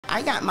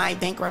I got my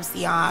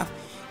bankruptcy off.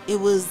 It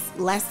was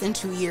less than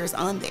 2 years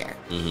on there.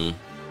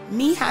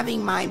 Me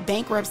having my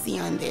bankruptcy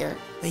on there,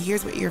 but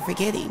here's what you're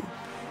forgetting.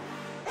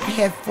 I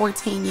had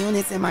 14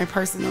 units in my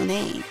personal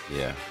name.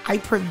 Yeah. I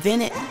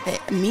prevented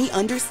that. Me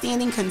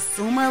understanding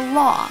consumer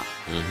law,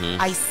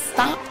 I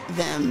stopped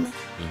them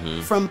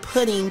from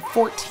putting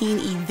 14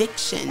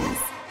 evictions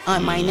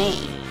on my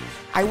name.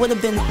 I would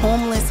have been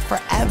homeless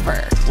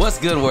forever. What's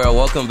good, world?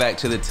 Welcome back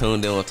to the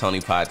Tuned In with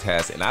Tony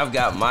podcast. And I've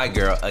got my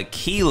girl,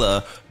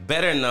 Aqueelah,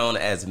 better known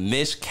as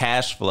Miss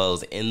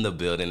Cashflows, in the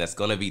building, that's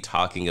going to be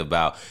talking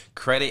about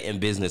credit and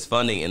business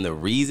funding. And the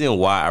reason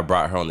why I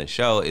brought her on the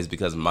show is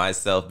because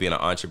myself being an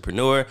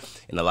entrepreneur,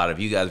 and a lot of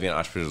you guys being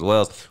entrepreneurs as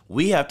well,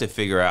 we have to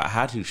figure out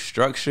how to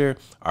structure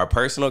our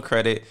personal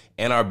credit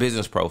and our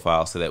business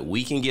profile so that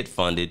we can get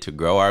funded to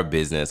grow our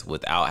business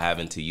without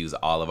having to use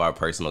all of our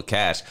personal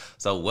cash.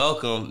 So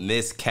welcome,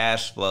 Miss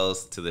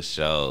Cashflows, to the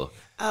show.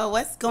 Oh,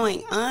 what's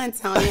going on,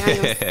 Tony?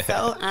 I am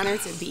so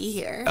honored to be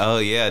here. Oh,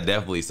 yeah,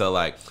 definitely. So,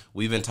 like,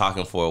 we've been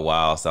talking for a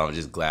while, so I'm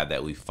just glad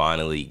that we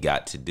finally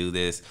got to do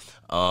this.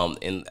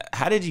 And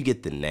how did you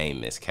get the name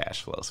Miss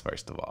Cashflows,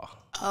 first of all?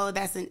 Oh,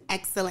 that's an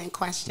excellent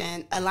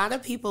question. A lot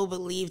of people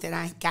believe that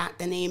I got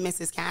the name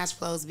Mrs.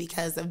 Cashflows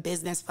because of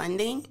business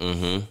funding.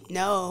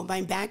 No,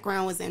 my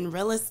background was in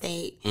real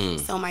estate.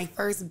 So my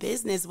first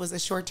business was a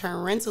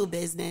short-term rental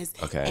business.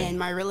 And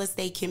my real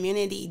estate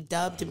community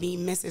dubbed me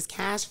Mrs.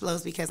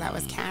 Cashflows because I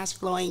was cash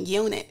flowing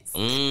units.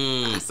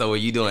 So were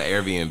you doing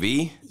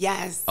Airbnb?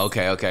 Yes.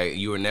 Okay.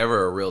 You were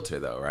never a realtor,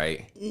 though,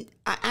 right?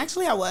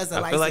 Actually, I was a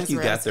licensed realtor. I feel like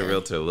you got the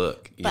realtor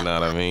look. You know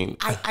what I mean?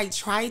 I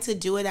tried to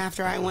do it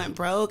after I went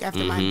broke,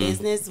 after my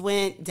business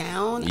went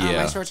down.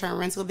 My short-term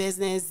rental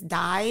business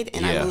died,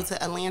 and I moved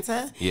to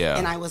Atlanta,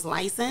 and I was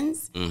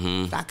licensed.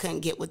 But I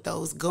couldn't get with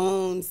those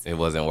goons. It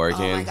wasn't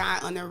working? Oh, my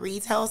God. On the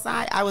retail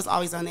side, I was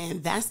always on the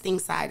investing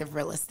side of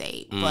real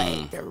estate,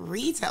 but the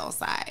retail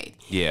side.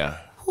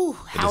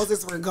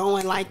 Houses were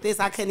going like this.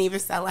 I couldn't even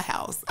sell a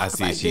house. I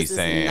see what you're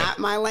saying. This is not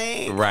my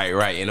lane.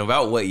 Right. And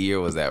about what year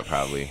was that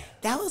probably?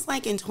 That was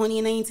like in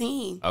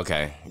 2019.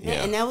 Okay.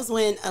 Yeah. And that was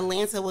when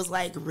Atlanta was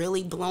like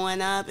really blowing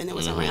up, and it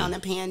was around the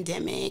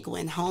pandemic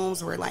when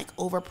homes were like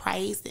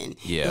overpriced, and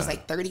it was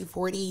like 30,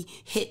 40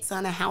 hits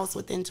on a house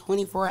within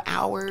 24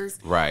 hours.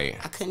 Right.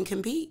 I couldn't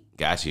compete.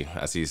 Got you.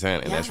 I see you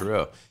saying, and that's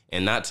real.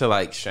 And not to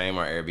like shame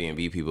our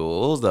Airbnb people,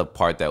 what was the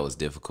part that was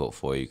difficult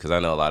for you? Because I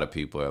know a lot of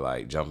people are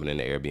like jumping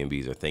into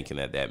Airbnbs or thinking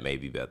that that may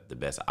be the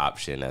best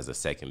option as a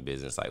second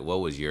business. Like,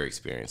 what was your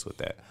experience with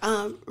that?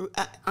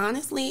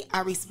 Honestly,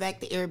 I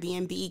respect the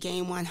Airbnb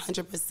game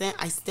 100%.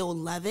 I still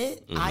love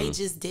it. I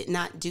just did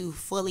not do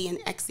fully and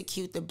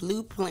execute the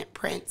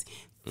blueprint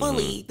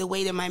fully the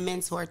way that my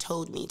mentor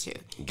told me to.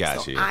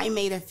 Got you. I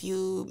made a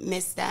few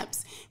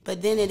missteps,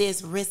 but then it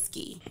is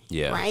risky,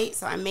 right?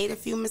 So I made a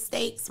few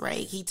mistakes,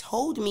 right? He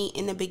told me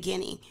in the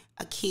beginning,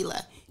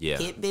 Aqueelah,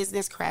 get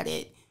business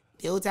credit,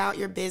 build out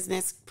your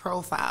business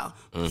profile,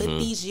 put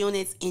these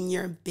units in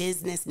your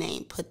business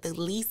name, put the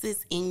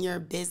leases in your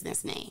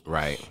business name.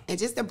 Right. And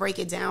just to break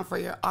it down for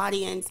your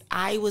audience,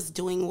 I was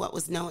doing what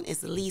was known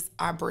as lease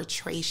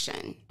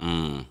arbitration,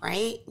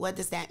 right? What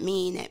does that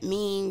mean? That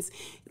means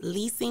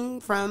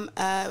leasing from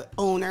a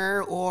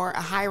owner or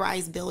a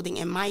high-rise building.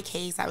 In my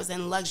case, I was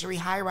in luxury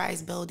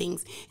high-rise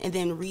buildings, and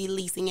then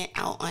releasing it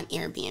out on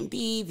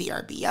Airbnb,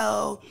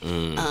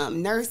 VRBO,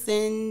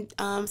 nursing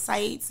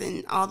sites,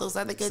 and all those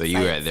other good sites. So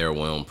you were at their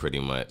whim pretty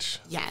much.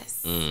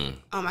 Yes.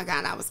 Oh my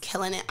God, I was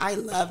killing it. I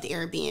loved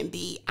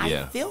Airbnb.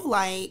 I feel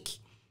like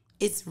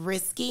it's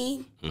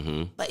risky,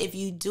 but if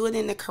you do it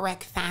in the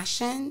correct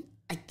fashion,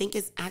 I think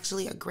it's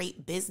actually a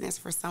great business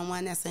for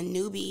someone that's a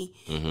newbie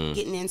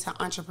getting into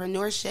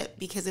entrepreneurship,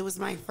 because it was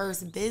my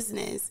first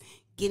business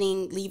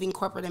leaving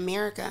corporate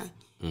America.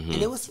 And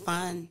it was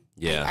fun.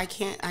 Yeah. I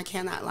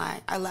cannot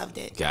lie. I loved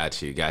it.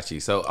 Got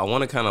you. So I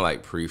want to kind of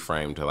like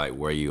pre-frame to like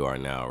where you are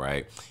now,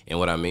 right? And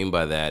what I mean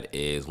by that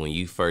is when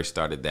you first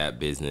started that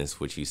business,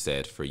 which you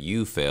said for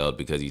you failed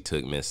because you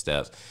took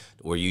missteps,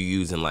 were you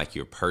using like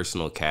your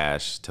personal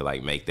cash to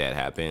like make that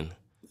happen?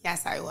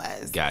 Yes, I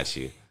was. Got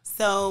you.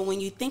 So when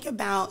you think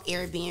about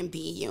Airbnb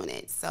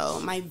units,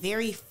 so my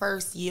very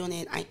first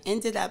unit, I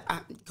ended up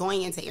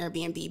going into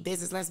Airbnb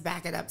business. Let's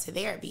back it up to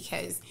there,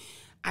 because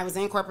I was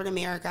in corporate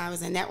America. I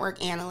was a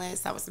network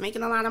analyst. I was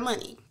making a lot of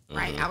money,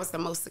 right? I was the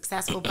most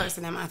successful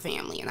person in my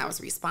family, and I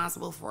was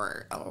responsible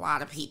for a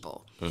lot of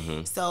people.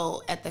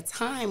 So at the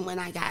time when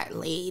I got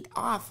laid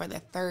off for the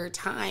third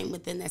time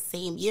within the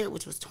same year,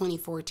 which was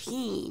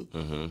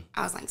 2014,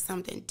 I was like,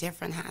 something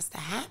different has to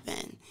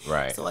happen.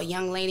 Right. So a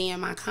young lady in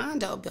my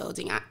condo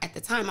building, at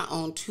the time I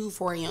owned 2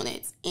 4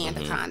 units and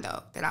a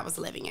condo that I was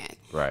living in.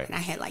 Right. And I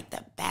had like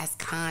the best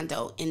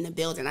condo in the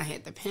building. I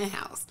had the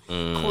penthouse,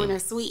 corner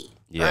suite.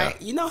 Yeah.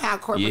 Right? You know how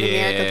corporate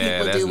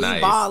America people do. We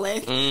nice.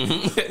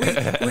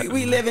 Balling.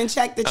 We live in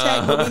check to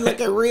check, but we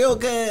looking real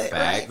good.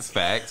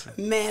 Facts.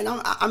 Man,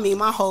 I mean,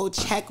 my whole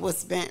check was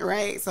spent,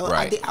 right? So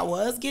I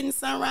was getting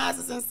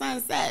sunrises and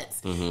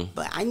sunsets,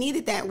 but I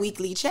needed that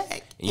weekly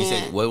check. And you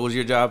said, what was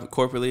your job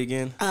corporately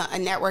again? A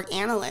network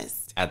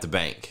analyst. At the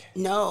bank?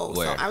 No.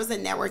 Where? So I was a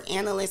network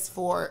analyst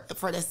for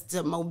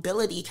the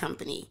mobility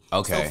company.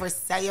 Okay. So for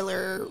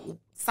cellular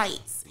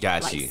sites.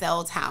 Got like you.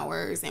 cell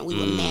towers, and we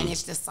would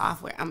manage the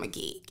software. I'm a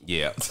geek.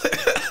 Yeah.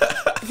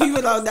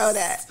 People don't know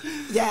that.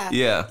 Yeah.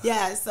 Yeah.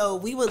 Yeah. So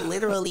we would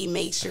literally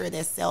make sure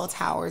that cell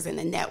towers and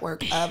the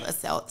network of a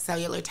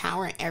cellular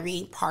tower and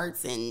every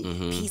parts and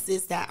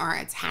pieces that are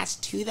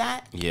attached to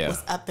that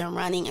was up and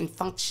running and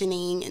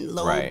functioning and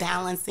load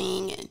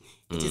balancing, and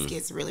it just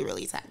gets really,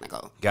 really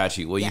technical. Got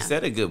you. Well, you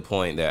said a good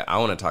point that I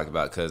want to talk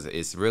about because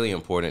it's really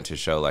important to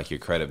show like your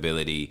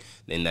credibility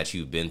and that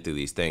you've been through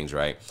these things,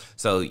 right?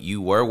 So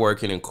you were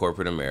working in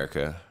corporate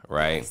America,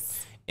 right?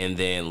 Yes. And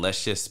then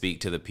let's just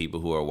speak to the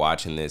people who are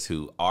watching this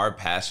who are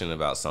passionate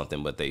about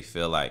something, but they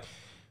feel like,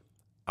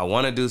 I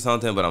want to do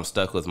something, but I'm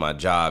stuck with my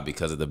job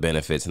because of the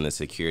benefits and the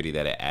security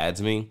that it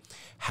adds me.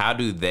 How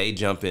do they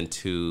jump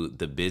into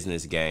the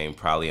business game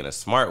probably in a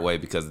smart way?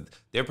 Because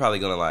they're probably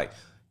going to like,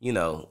 you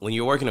know, when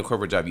you're working a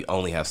corporate job, you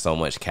only have so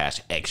much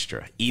cash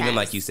extra. Even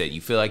like you said,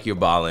 you feel like you're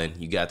balling,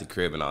 you got the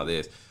crib and all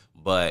this,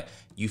 but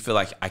you feel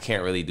like I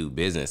can't really do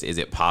business. Is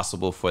it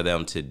possible for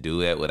them to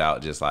do it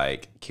without just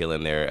like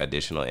killing their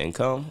additional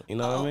income? You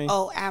know what I mean?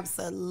 Oh,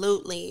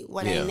 absolutely.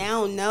 What I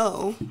now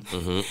know,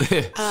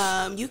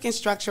 you can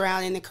structure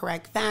out in the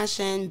correct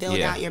fashion, build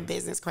out your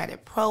business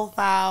credit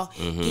profile,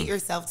 get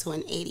yourself to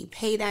an 80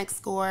 payback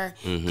score,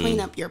 clean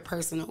up your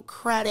personal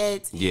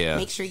credit,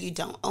 make sure you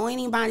don't owe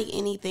anybody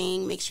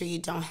anything, make sure you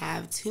don't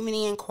have too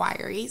many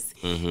inquiries,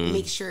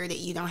 make sure that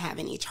you don't have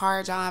any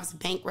charge-offs,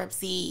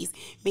 bankruptcies,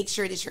 make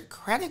sure that your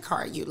credit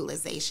card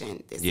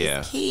utilization, this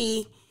is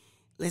key.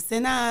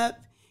 Listen up.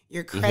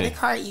 Your credit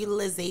card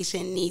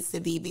utilization needs to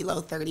be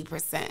below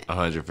 30%.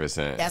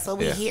 100%. That's what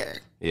we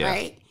hear,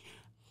 right?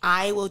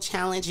 I will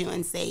challenge you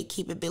and say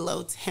keep it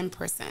below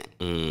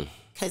 10%.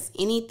 Because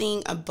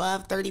anything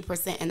above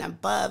 30% and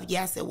above,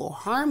 yes, it will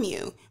harm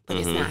you, but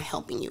it's not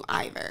helping you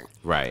either.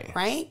 Right.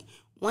 Right?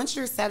 Once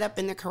you're set up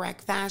in the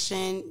correct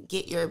fashion,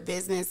 get your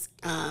business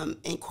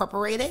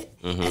incorporated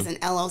as an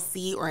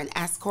LLC or an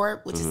S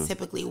Corp, which is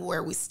typically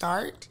where we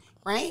start,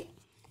 right?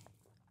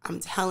 I'm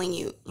telling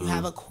you, you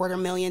have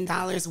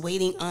 $250,000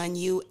 waiting on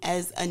you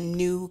as a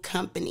new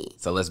company.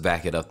 So let's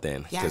back it up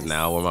then, because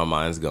now where my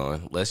mind's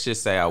going. Let's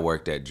just say I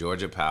worked at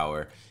Georgia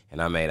Power and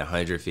I made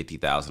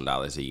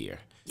 $150,000 a year.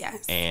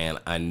 Yes. And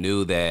I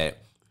knew that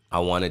I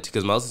wanted to,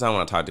 because most of the time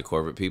when I talk to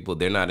corporate people,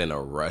 they're not in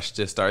a rush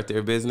to start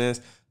their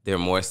business. They're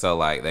more so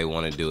like they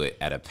want to do it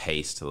at a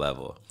paced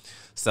level.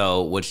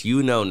 So what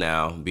you know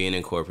now, being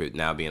in corporate,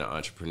 now being an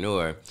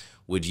entrepreneur,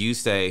 would you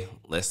say,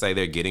 let's say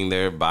they're getting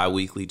their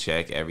bi-weekly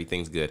check,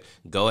 everything's good.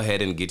 Go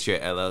ahead and get your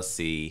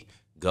LLC.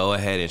 Go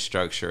ahead and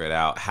structure it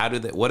out.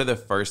 What are the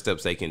first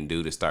steps they can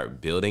do to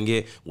start building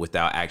it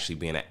without actually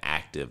being an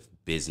active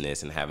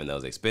business and having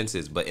those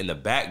expenses? But in the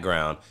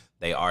background,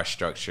 they are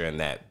structuring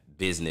that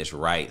business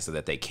right so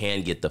that they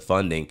can get the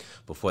funding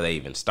before they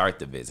even start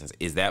the business.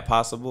 Is that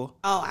possible?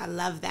 Oh, I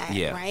love that.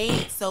 Yeah.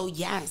 Right? So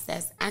yes,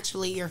 that's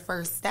actually your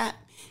first step.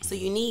 So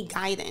you need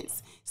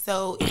guidance.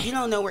 So if you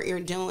don't know what you're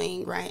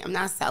doing, right? I'm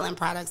not selling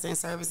products and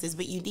services,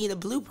 but you need a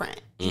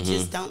blueprint. You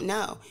just don't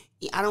know.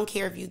 I don't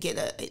care if you get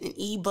an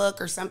ebook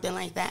or something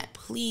like that.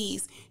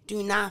 Please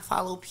do not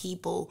follow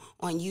people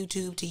on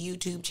YouTube to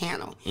YouTube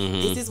channel.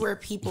 This is where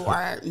people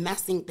are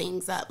messing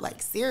things up.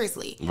 Like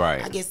seriously.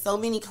 Right. I get so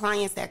many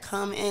clients that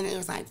come in and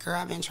it's like, girl,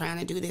 I've been trying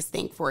to do this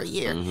thing for a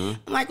year. I'm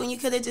like, when you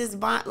could have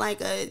just bought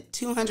like a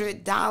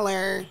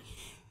 $200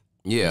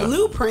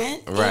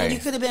 blueprint, and you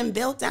could have been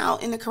built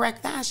out in the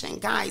correct fashion.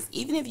 Guys,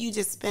 even if you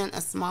just spent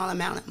a small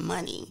amount of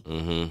money,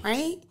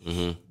 right?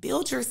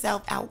 Build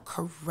yourself out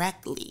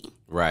correctly.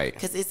 Right.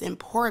 Because it's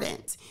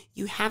important.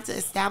 You have to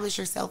establish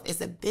yourself as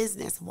a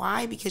business.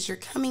 Why? Because you're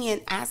coming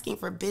in asking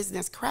for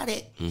business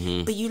credit,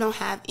 but you don't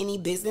have any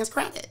business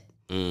credit.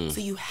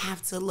 So you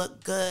have to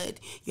look good.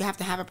 You have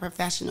to have a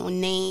professional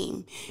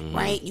name,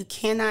 right? You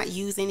cannot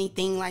use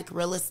anything like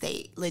real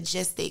estate,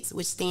 logistics,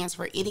 which stands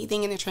for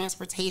anything in the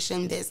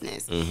transportation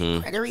business.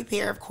 Credit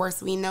repair, of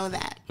course, we know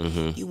that.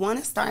 You want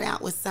to start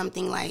out with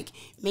something like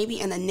maybe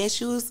an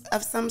initials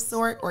of some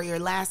sort or your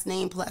last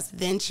name plus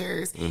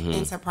ventures,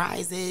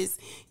 enterprises,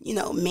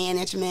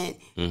 management,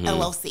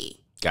 LLC,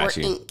 or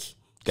Inc.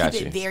 Keep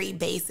it very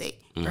basic.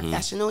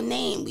 Professional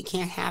name. We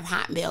can't have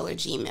Hotmail or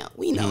Gmail.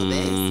 We know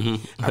this.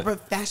 A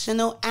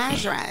professional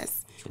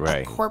address.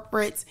 Right. A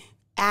corporate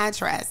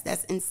address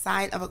that's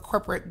inside of a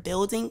corporate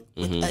building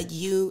with a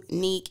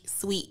unique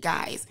suite,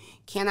 guys.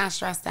 Cannot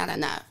stress that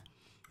enough.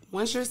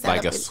 Once you're set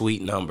like up, a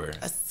suite number.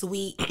 A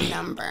suite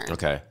number.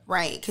 Okay.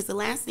 Right. Because the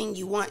last thing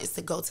you want is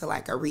to go to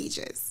like a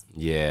Regis.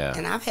 Yeah.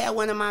 And I've had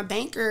one of my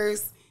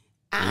bankers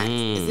ask,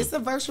 is this a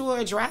virtual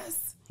address?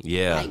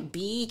 Yeah. Like,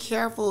 be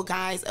careful,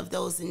 guys, of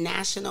those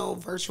national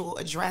virtual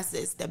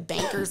addresses. The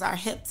bankers are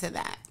hip to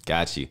that.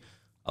 Got you.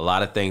 A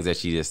lot of things that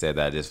she just said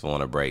that I just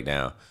want to break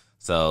down.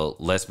 So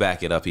let's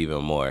back it up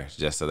even more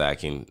just so that I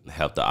can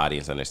help the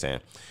audience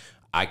understand.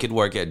 I could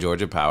work at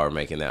Georgia Power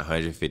making that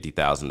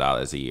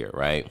 $150,000 a year,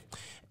 right?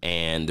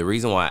 And the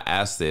reason why I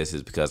asked this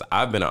is because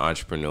I've been an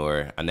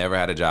entrepreneur. I never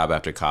had a job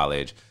after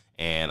college.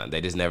 and they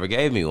just never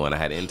gave me one. I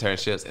had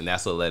internships, and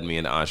that's what led me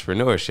into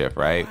entrepreneurship,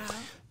 right? Wow.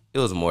 It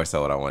was more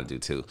so what I want to do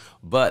too.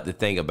 But the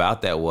thing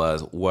about that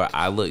was where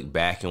I look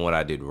back and what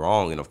I did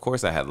wrong, and of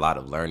course I had a lot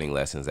of learning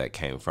lessons that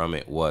came from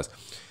it, was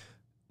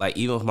like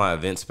even with my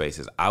event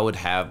spaces, I would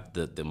have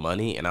the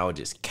money and I would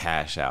just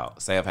cash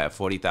out. Say I've had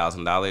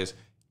 $40,000,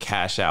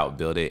 cash out,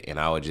 build it, and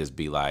I would just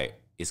be like,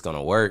 it's going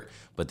to work.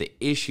 But the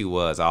issue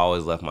was I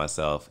always left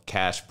myself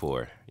cash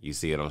poor. You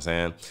see what I'm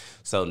saying?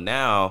 So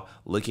now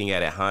looking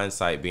at it,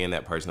 hindsight, being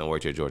that person that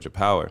worked at Georgia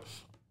Power,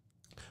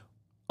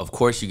 of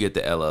course you get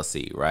the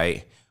LLC,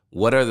 right?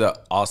 What are the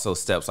also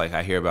steps, like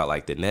I hear about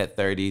like the net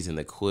 30s and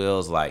the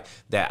quills, like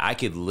that I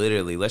could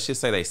literally, let's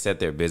just say they set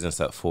their business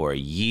up for a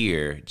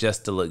year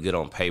just to look good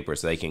on paper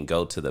so they can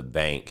go to the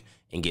bank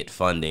and get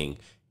funding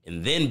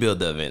and then build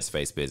the event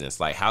space business.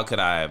 Like how could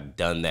I have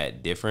done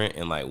that different,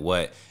 and like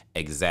what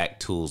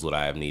exact tools would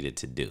I have needed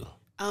to do?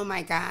 Oh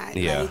my God.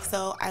 Yeah. Like,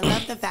 so I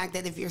love the fact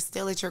that if you're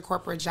still at your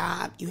corporate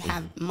job, you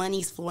have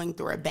monies flowing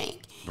through a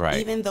bank.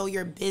 Right. Even though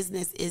your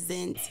business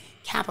isn't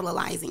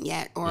capitalizing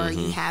yet, or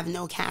you have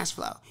no cash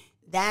flow.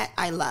 That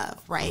I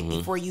love, right?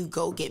 Before you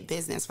go get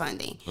business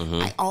funding.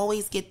 I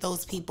always get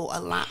those people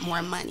a lot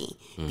more money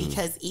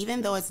because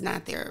even though it's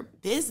not their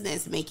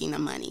business making the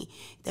money,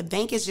 the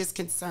bank is just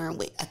concerned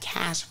with a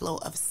cash flow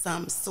of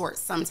some sort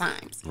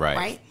sometimes,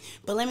 right?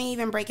 But let me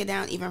even break it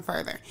down even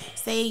further.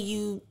 Say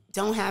you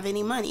don't have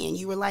any money and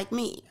you were like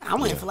me. I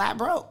went flat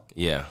broke.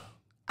 Yeah.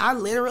 I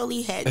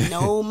literally had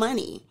no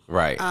money.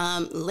 Right.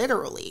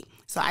 Literally.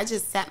 So I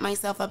just set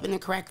myself up in the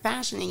correct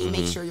fashion, and you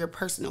make sure your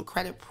personal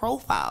credit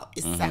profile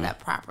is set up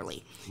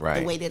properly.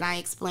 Right. The way that I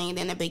explained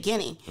in the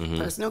beginning,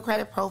 personal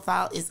credit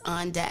profile is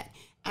on deck.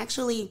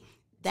 Actually,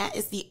 that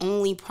is the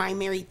only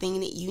primary thing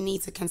that you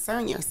need to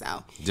concern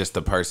yourself. Just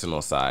the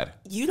personal side.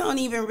 You don't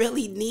even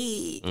really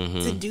need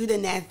to do the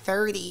net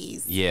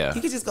 30s. Yeah.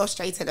 You could just go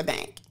straight to the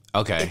bank.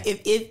 Okay.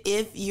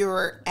 If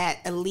you're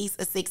at least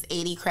a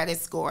 680 credit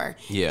score,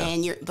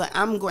 and but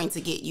I'm going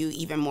to get you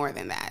even more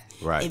than that.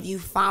 Right. If you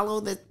follow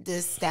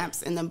the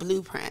steps and the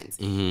blueprints,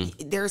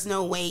 there's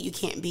no way you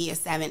can't be a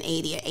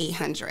 780 or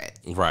 800.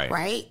 Right.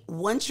 Right.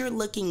 Once you're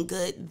looking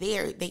good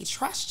there, they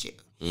trust you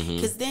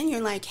because then you're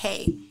like,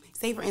 hey,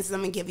 say for instance,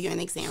 I'm gonna give you an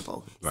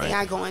example. Say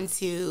I go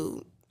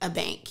into a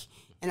bank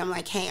and I'm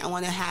like, hey, I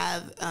want to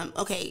have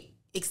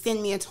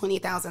extend me a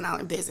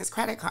 $20,000 business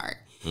credit card.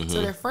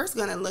 So they're first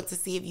going to look to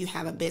see if you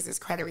have a business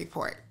credit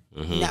report.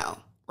 No,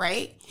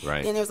 right?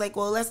 Right. Then there's like,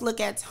 well, let's look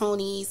at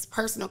Tony's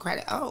personal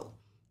credit. Oh,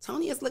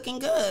 Tony is looking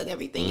good.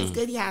 Everything is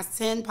good. He has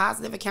 10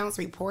 positive accounts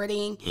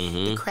reporting.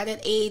 The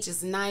credit age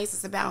is nice.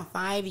 It's about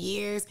 5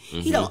 years.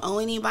 He don't owe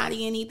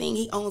anybody anything.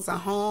 He owns a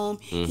home.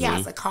 He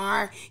has a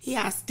car. He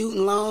has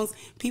student loans.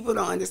 People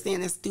don't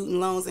understand that student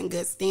loans in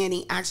good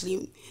standing.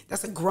 Actually,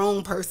 that's a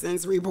grown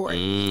person's report.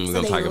 We're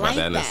going to talk about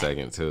that in a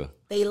second, too.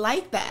 They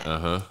like that.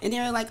 And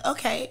they're like,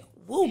 okay,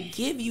 we'll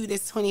give you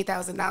this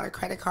 $20,000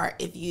 credit card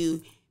if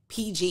you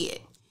PG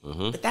it.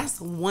 But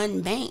that's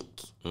one bank.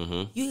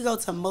 You can go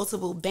to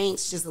multiple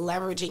banks just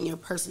leveraging your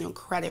personal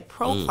credit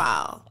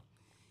profile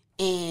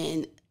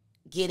and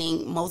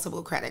getting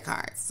multiple credit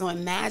cards. So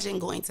imagine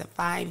going to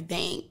 5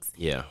 banks,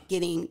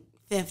 getting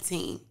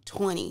 15,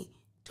 20,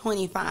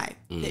 25.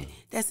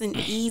 That's an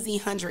easy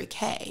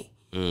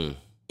 $100K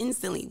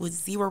instantly with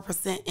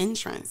 0%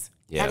 interest.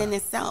 That in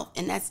itself,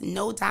 and that's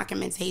no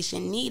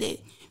documentation needed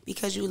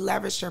because you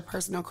leverage your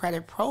personal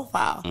credit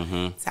profile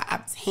to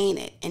obtain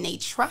it, and they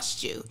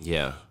trust you.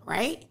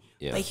 Right?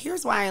 But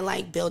here's why I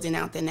like building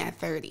out the net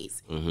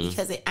 30s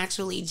because it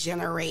actually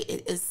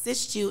it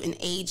assists you and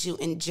aids you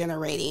in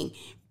generating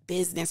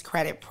business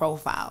credit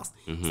profiles.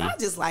 So I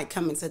just like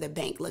coming to the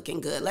bank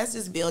looking good. Let's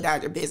just build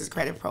out your business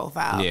credit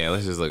profile. Yeah,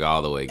 let's just look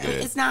all the way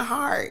good. It's not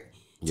hard.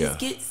 Just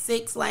get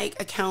 6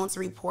 accounts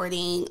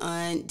reporting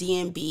on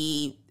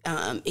DMB,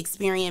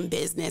 Experian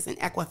Business, and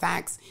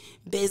Equifax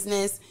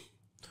Business.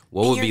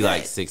 What would be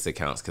like 6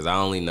 accounts? Because I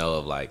only know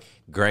of like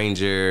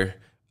Granger,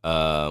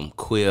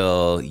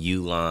 Quill,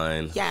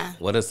 Uline. Yeah.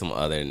 What are some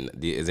other?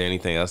 Is there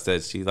anything else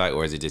that she like,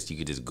 or is it just you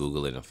could just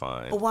Google it and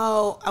find?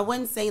 Well, I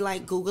wouldn't say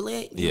like Google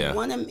it.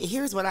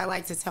 Here's what I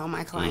like to tell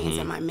my clients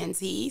and my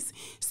mentees.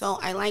 So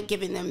I like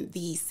giving them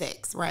the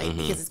 6, right?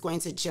 Because it's going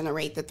to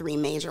generate the 3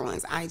 major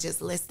ones I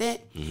just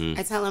listed.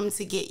 I tell them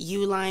to get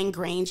Uline,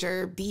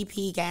 Granger,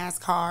 BP gas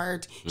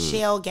card,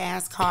 Shell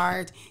gas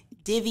card,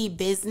 Divvy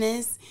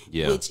Business,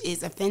 which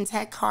is a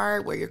fintech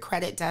card where your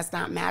credit does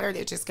not matter.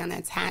 They're just going to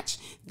attach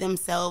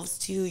themselves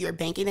to your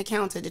banking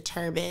account to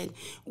determine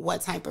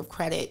what type of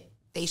credit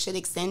they should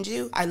extend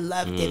you. I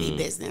love Divvy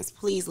Business.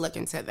 Please look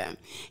into them.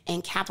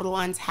 And Capital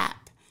on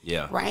Tap,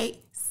 right?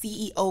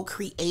 CEO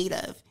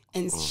Creative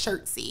and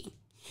Shirtsy.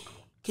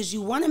 Because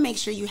you want to make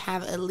sure you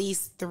have at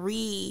least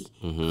 3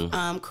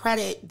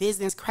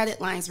 business credit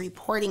lines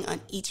reporting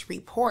on each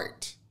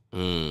report.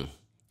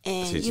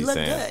 And you look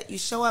good. You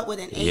show up with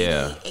an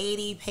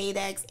 80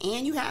 Paydex,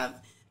 and you have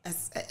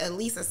at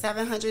least a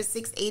 700,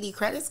 680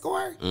 credit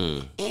score,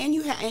 and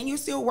you're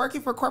still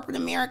working for corporate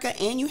America,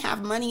 and you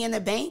have money in the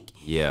bank.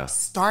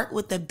 Start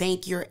with the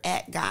bank you're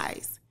at,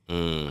 guys.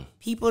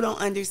 People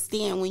don't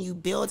understand when you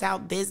build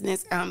out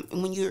business,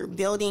 when you're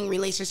building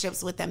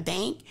relationships with a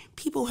bank,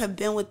 people have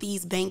been with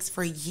these banks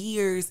for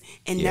years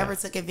and never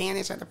took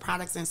advantage of the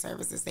products and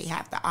services they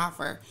have to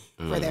offer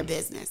for their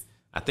business.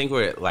 I think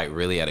we're like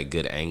really at a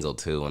good angle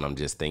too when I'm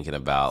just thinking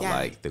about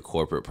like the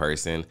corporate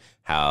person,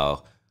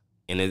 how,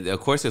 and of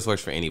course this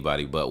works for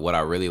anybody, but what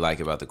I really like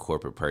about the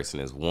corporate person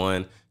is,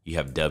 one, you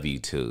have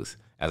W-2s.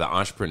 As an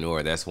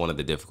entrepreneur, that's one of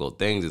the difficult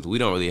things is we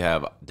don't really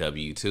have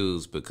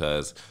W-2s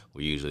because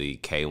we're usually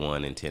K-1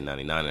 and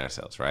 1099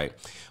 ourselves, right?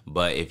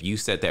 But if you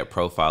set that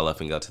profile up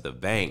and go to the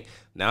bank,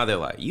 now they're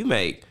like, you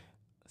make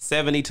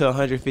 $70,000 to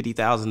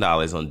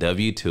 $150,000 on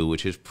W-2,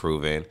 which is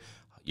proven.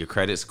 Your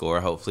credit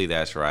score, hopefully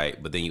that's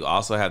right. But then you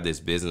also have this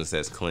business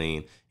that's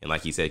clean. And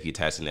like you said, if you're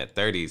attaching that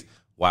 30s,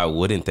 why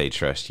wouldn't they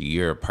trust you?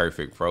 You're a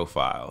perfect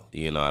profile.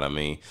 You know what I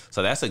mean?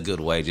 So that's a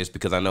good way, just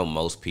because I know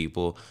most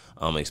people,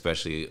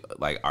 especially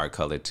like our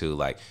color too,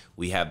 like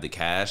we have the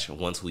cash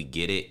once we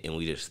get it and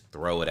we just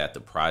throw it at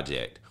the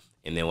project.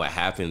 And then what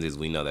happens is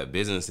we know that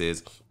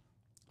businesses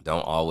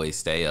don't always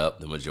stay up.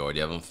 The majority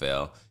of them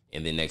fail.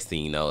 And then next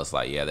thing you know, it's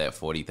like, yeah, that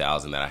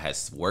 $40,000 that I had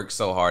worked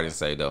so hard and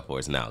saved up for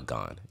is now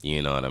gone.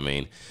 You know what I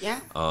mean? Yeah.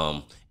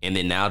 And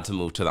then now to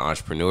move to the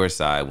entrepreneur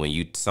side, when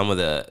you, some of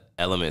the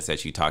elements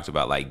that you talked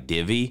about, like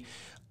Divvy,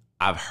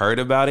 I've heard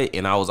about it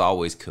and I was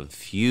always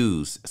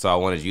confused. So I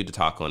wanted you to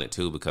talk on it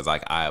too, because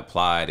like I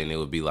applied and it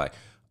would be like,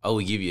 oh,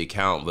 we give you an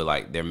account, but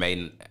like there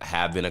may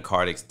have been a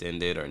card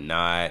extended or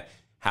not.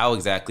 How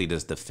exactly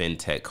does the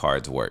Fintech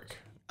cards work?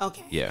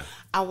 Okay. Yeah.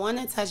 I want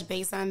to touch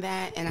base on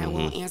that, and I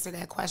won't answer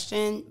that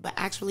question, but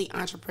actually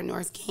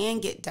entrepreneurs can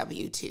get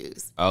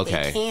W-2s. Okay.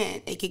 They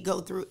can. They could go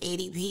through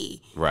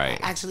ADP. Right.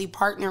 Actually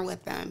partner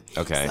with them.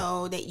 Okay.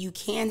 So that you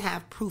can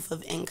have proof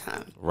of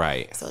income.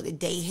 Right. So the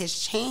day has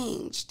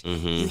changed.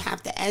 You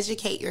have to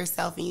educate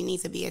yourself, and you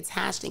need to be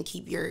attached and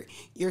keep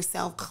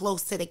yourself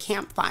close to the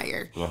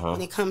campfire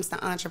when it comes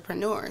to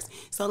entrepreneurs.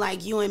 So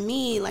like you and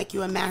me, like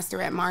you're a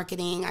master at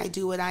marketing. I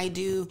do what I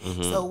do.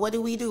 So what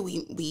do?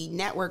 We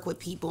network with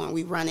people and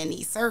we run in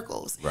these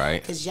circles. Right.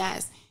 Because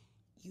yes,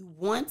 you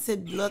want to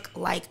look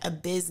like a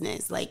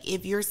business. Like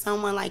if you're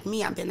someone like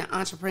me, I've been an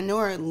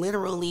entrepreneur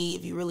literally,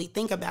 if you really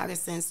think about it,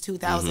 since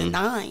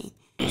 2009.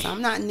 So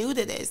I'm not new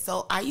to this.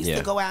 So I used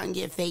to go out and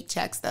get fake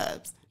check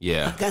stubs.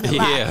 Yeah. I'm gonna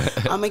lie.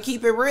 I'm gonna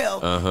keep it real.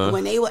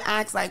 When they would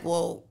ask like,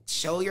 well,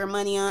 show your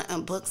money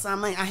on book some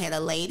money. I had a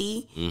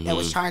lady that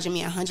was charging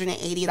me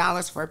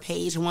 $180 for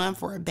page one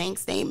for a bank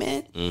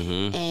statement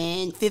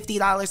and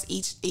 $50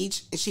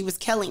 each. She was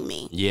killing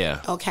me.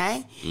 Yeah.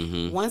 Okay.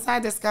 Once I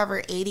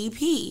discovered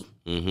ADP,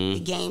 the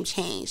game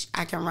changed.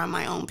 I can run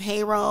my own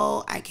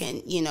payroll. I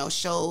can,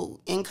 show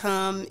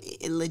income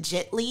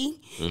legitly,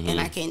 and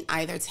I can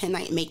either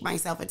make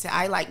myself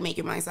I like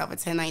making myself a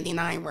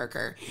 1099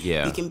 worker.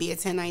 Yeah. You can be a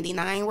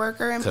 1099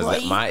 worker employee.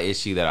 Because my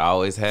issue that I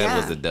always had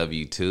was the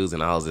W-2s,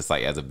 and I was just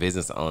like, as a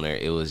business owner,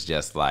 it was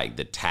just like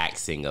the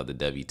taxing of the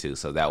W-2.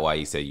 So that why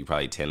you said you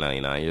probably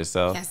 1099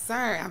 yourself? Yes,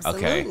 sir.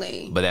 Absolutely.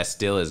 Okay. But that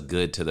still is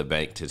good to the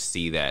bank to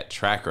see that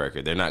track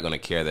record. They're not going to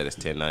care that it's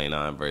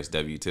 1099 versus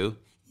W-2?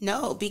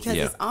 No, because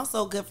it's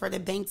also good for the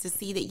bank to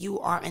see that you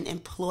are an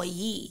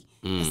employee.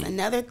 It's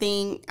another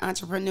thing,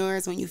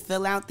 entrepreneurs, when you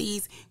fill out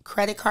these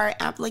credit card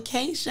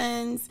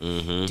applications,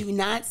 do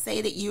not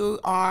say that you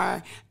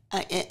are,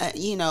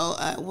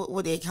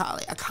 what do they call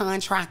it? A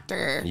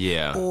contractor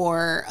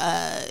or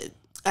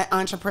an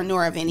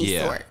entrepreneur of any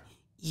sort.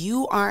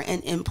 You are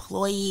an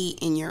employee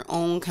in your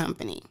own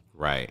company.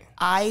 Right.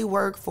 I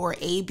work for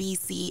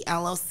ABC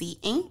LLC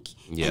Inc.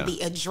 And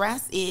the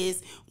address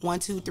is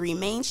 123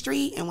 Main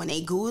Street. And when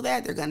they Google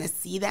that, they're going to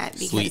see that.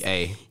 Because Suite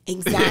A.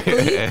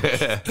 Exactly.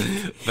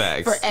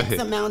 Facts. For X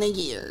amount of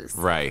years.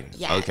 Right.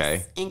 Yes.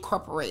 Okay.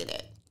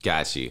 Incorporated.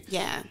 Got you.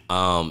 Yeah.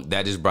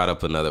 That just brought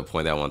up another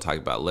point that I want to talk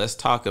about. Let's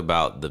talk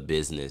about the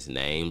business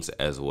names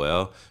as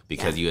well,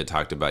 because you had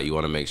talked about you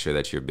want to make sure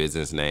that your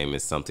business name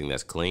is something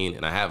that's clean.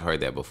 And I have heard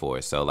that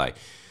before. So like,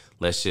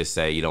 let's just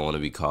say you don't want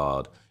to be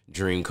called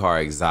Dream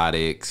Car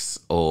Exotics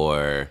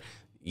or,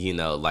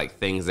 like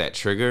things that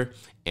trigger.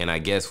 And I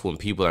guess when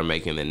people are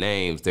making the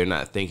names, they're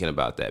not thinking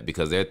about that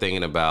because they're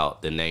thinking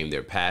about the name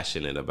they're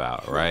passionate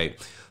about, right?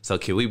 So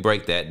can we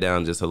break that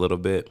down just a little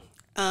bit?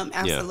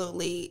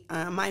 Absolutely.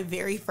 My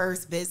very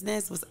first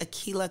business was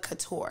Aqueelah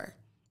Couture.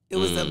 It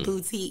was a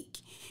boutique,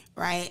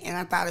 right? And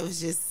I thought it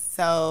was just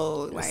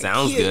so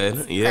sounds cute,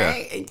 good, yeah,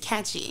 right? And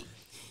catchy.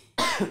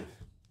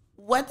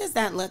 What does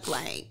that look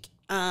like?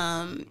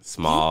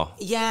 Small.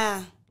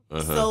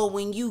 So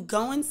when you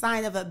go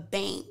inside of a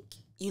bank,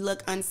 you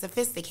look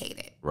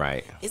unsophisticated.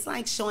 Right. It's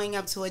like showing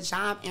up to a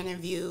job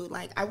interview.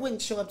 Like, I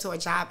wouldn't show up to a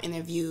job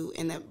interview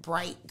in a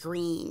bright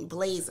green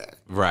blazer.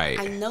 Right.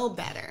 I know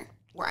better,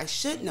 or I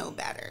should know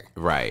better.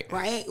 Right.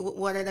 Right?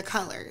 What are the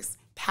colors?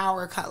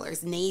 Power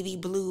colors, navy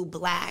blue,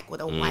 black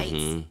with a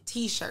white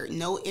t-shirt,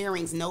 no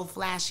earrings, no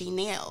flashy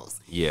nails.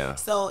 Yeah.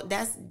 So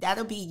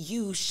that'll be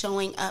you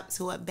showing up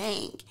to a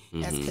bank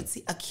that's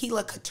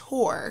Aqueelah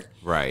Couture,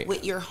 right,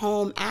 with your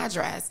home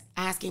address,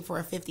 asking for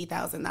a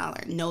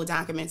 $50,000, no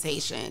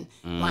documentation,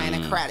 line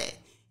of credit.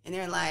 and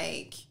they're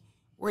like,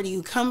 where do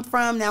you come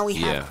from? Now we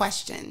have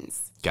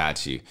questions.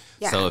 Got you.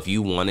 Yeah. So if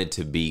you wanted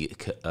to be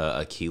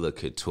Aqueelah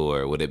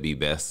Couture, would it be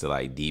best to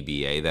like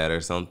DBA that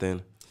or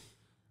something?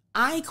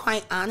 I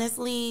quite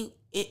honestly,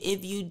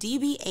 if you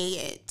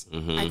DBA it,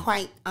 I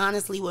quite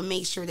honestly would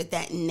make sure that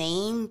that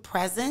name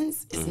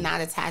presence is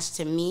not attached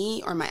to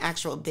me or my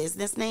actual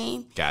business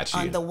name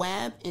on the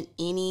web in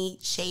any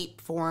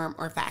shape, form,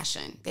 or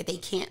fashion. That they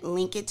can't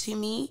link it to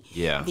me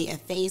via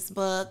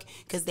Facebook,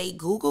 because they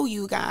Google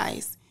you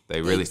guys.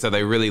 They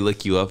really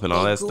look you up and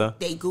all that stuff?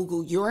 They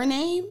Google your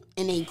name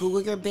and they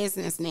Google your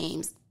business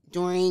names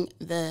during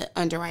the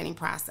underwriting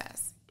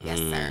process. Yes,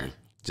 sir.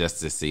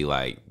 Just to see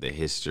like the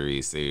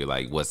history, see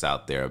like what's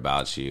out there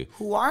about you.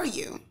 Who are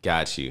you?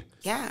 Got you.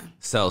 Yeah.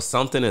 So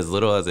something as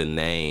little as a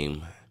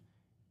name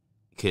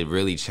could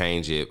really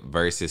change it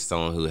versus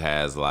someone who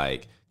has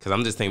like, because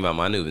I'm just thinking about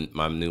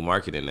my new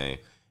marketing name.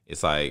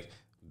 It's like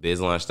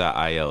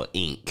bizlaunch.io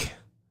Inc.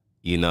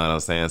 You know what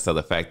I'm saying? So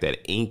the fact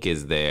that Inc.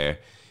 is there,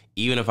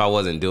 even if I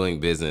wasn't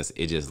doing business,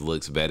 it just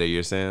looks better,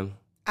 you're saying?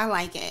 I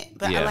like it,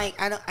 but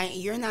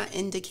you're not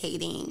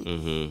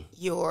indicating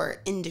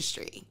your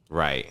industry.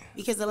 Right.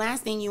 Because the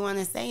last thing you want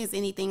to say is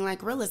anything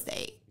like real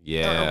estate or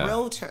a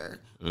realtor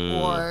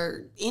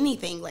or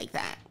anything like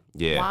that.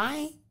 Yeah.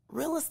 Why?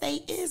 Real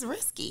estate is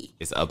risky.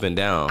 It's up and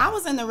down. I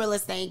was in the real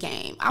estate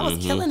game. I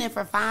was killing it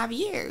for 5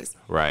 years.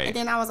 Right. And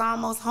then I was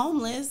almost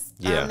homeless.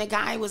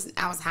 I was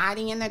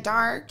hiding in the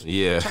dark.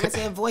 Yeah. Trying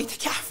to avoid the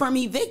guy from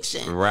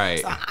eviction.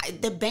 Right. So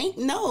the bank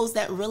knows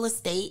that real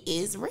estate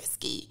is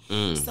risky.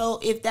 So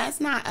if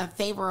that's not a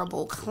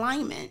favorable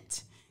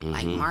climate,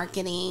 like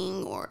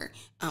marketing or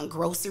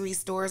grocery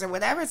stores or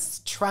whatever, it's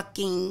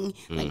trucking.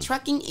 Like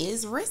trucking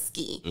is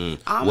risky.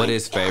 What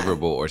is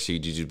favorable, or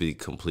should you just be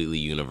completely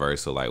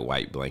universal, like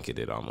white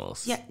blanketed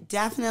almost? Yeah,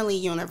 definitely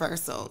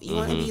universal. You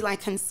want to be like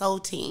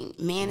consulting,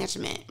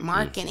 management,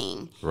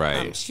 marketing.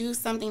 Right. Choose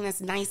something that's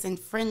nice and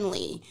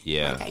friendly.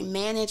 Yeah. Like I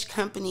manage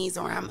companies,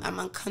 or I'm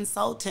a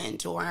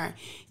consultant, or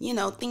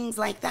things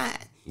like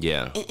that.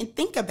 Yeah. And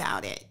think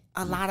about it.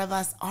 A lot of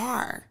us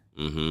are.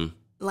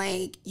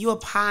 Like, you a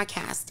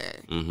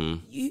podcaster.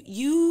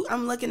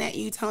 I'm looking at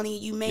you, Tony.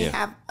 You may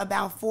have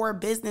about 4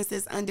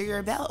 businesses under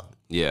your belt.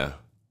 Yeah.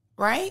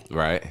 Right?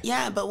 Right.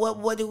 Yeah, but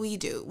what do? We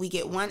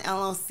get one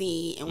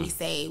LLC and we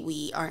say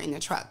we are in the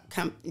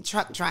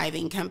truck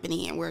driving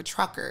company and we're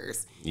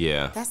truckers.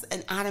 Yeah. That's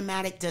an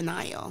automatic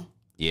denial.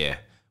 Yeah.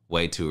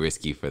 Way too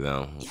risky for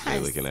them. Yes. They're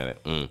looking at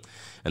it.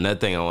 Another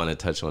thing I want to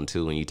touch on,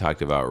 too, when you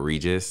talked about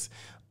Regis,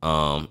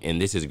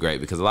 and this is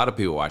great because a lot of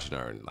people watching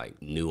are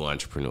like new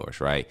entrepreneurs,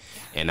 right?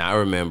 And I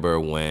remember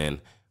when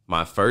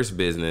my first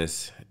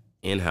business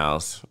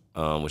in-house,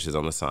 which is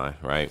on the sign,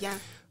 right? Yeah.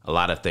 A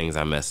lot of things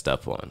I messed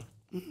up on.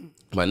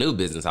 My new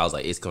business, I was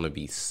like, it's going to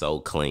be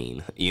so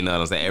clean. You know what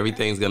I'm saying?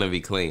 Everything's going to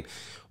be clean.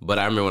 But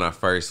I remember when I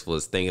first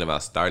was thinking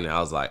about starting it, I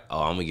was like,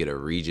 oh, I'm going to get a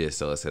Regis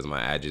so it says my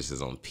address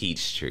is on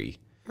Peachtree.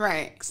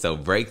 Right. So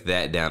break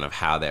that down of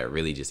how that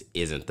really just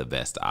isn't the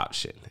best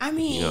option. I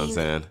mean, you know what I'm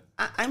saying?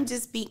 I'm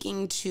just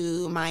speaking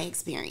to my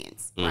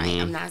experience, right?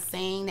 I'm not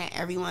saying that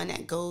everyone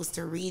that goes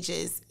to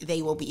Regis,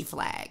 they will be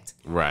flagged.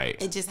 Right.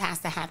 It just has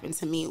to happen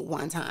to me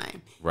one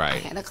time. Right. I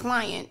had a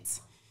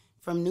client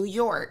from New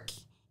York,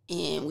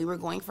 and we were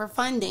going for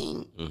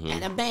funding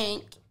at a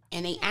bank,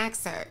 and they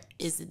asked her,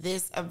 is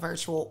this a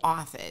virtual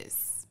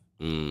office?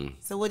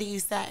 So what do you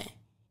say?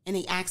 And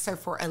they asked her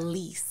for a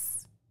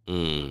lease.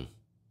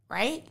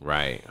 Right?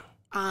 Right.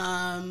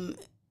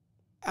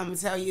 I'm going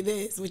to tell you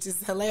this, which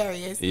is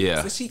hilarious.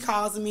 Yeah. So she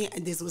calls me,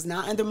 and this was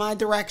not under my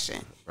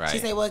direction. Right. She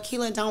said, well,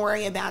 Aqueelah, don't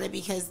worry about it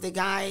because the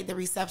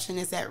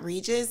receptionist at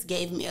Regis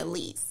gave me a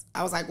lease.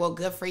 I was like, well,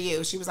 good for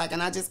you. She was like,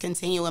 and I just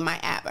continue in my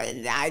app.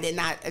 I did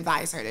not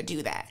advise her to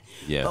do that.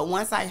 Yeah. But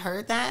once I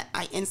heard that,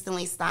 I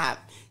instantly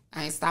stopped.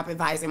 I stopped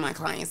advising my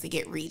clients to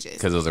get Regis.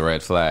 Because it was a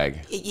red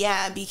flag.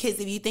 Yeah,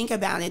 because if you think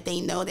about it, they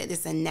know that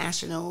it's a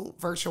national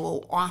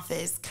virtual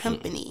office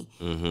company.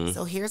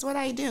 So here's what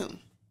I do.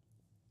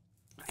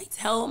 I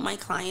tell my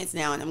clients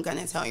now, and I'm going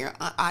to tell your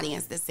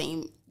audience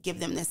give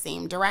them the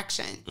same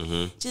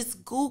direction.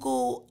 Just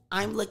Google,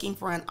 I'm looking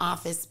for an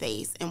office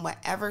space in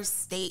whatever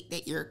state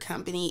that your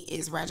company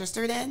is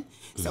registered in.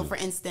 So for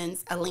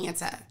instance,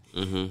 Atlanta.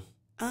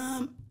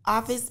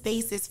 Office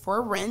spaces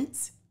for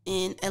rent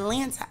in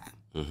Atlanta,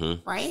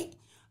 right?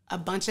 A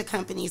bunch of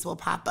companies will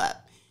pop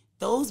up.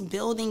 Those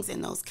buildings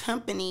and those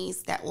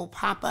companies that will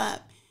pop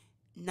up,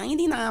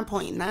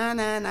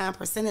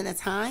 99.999% of the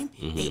time,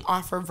 they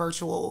offer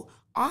virtual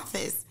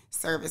office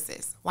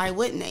services. Why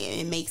wouldn't they?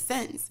 It makes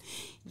sense.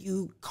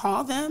 You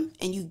call them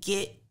and you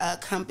get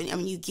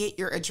you get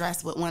your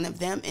address with one of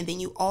them, and then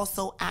you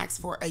also ask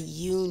for a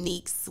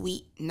unique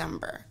suite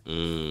number.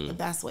 The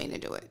best way to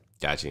do it.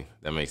 Got you.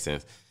 That makes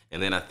sense.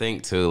 And then I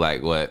think too,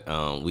 like what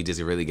we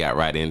just really got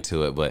right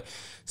into it, but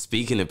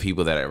speaking to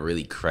people that are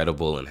really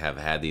credible and have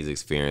had these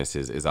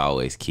experiences is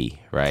always key,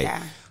 right?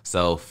 Yeah.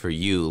 So for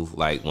you,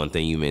 like one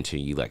thing you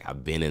mentioned, you like,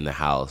 I've been in the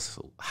house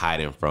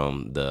hiding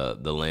from the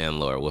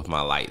landlord with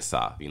my lights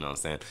off, you know what I'm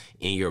saying?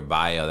 In your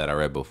bio that I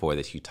read before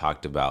that you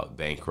talked about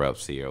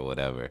bankruptcy or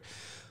whatever.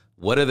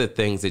 What are the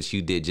things that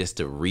you did just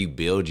to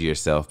rebuild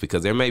yourself?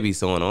 Because there may be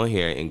someone on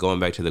here and going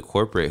back to the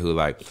corporate who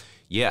like,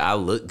 yeah, I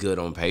look good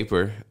on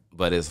paper,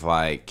 but it's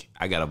like,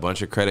 I got a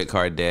bunch of credit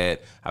card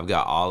debt. I've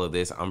got all of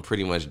this. I'm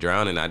pretty much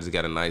drowning. I just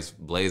got a nice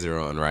blazer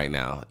on right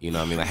now. You know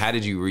what I mean? Like, how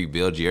did you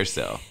rebuild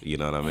yourself? You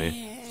know what I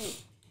mean?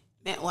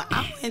 Man, what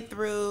I went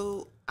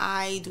through,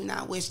 I do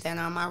not wish that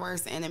on my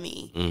worst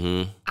enemy.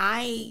 Mm-hmm.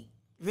 I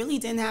really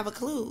didn't have a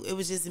clue. It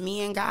was just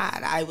me and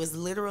God. I was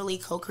literally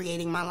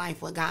co-creating my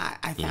life with God.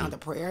 I found a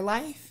prayer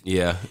life.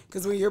 Yeah.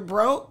 Because when you're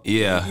broke,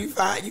 yeah,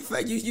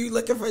 you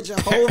looking for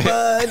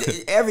Jehovah,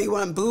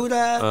 everyone,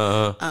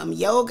 Buddha,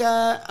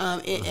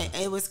 yoga.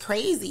 It was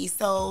crazy.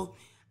 So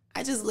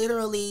I just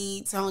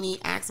literally, Tony,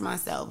 asked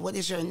myself, what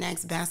is your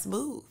next best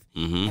move?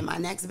 Mm-hmm. And my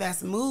next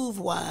best move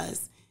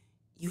was,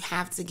 you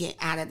have to get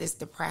out of this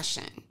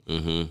depression.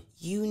 Mm-hmm.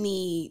 You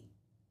need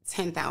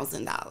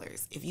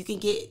 $10,000. If you can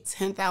get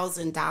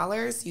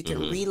 $10,000, you can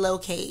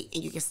relocate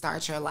and you can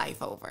start your life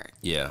over.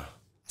 Yeah. I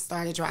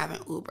started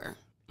driving Uber.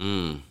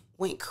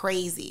 Went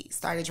crazy.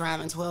 Started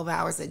driving 12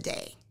 hours a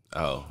day.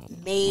 Oh,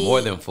 more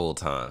than full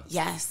time.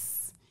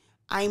 Yes.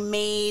 I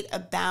made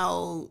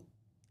about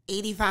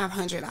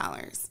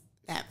 $8,500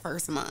 that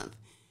first month,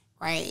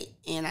 right?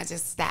 And I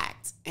just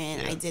stacked.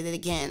 And I did it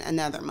again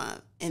another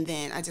month. And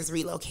then I just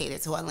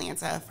relocated to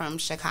Atlanta from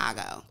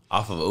Chicago.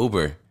 Off of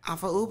Uber?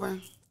 Off of Uber.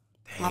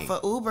 Dang. Off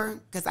of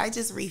Uber, because I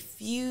just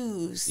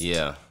refused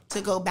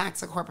to go back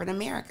to corporate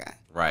America.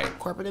 Right.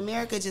 Corporate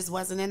America just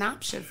wasn't an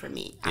option for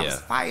me. I was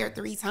fired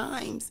 3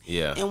 times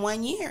in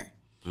 1 year,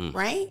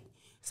 right?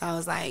 So I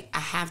was like, I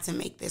have to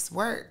make this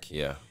work.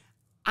 Yeah.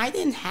 I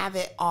didn't have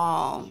it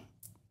all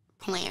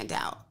planned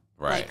out.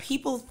 Right. Like,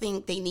 people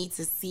think they need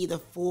to see the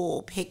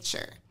full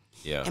picture.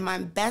 Yeah. And my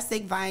best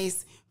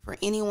advice for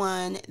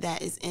anyone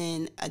that is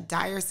in a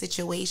dire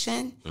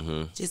situation,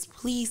 just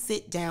please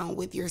sit down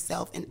with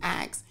yourself and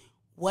ask,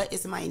 what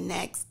is my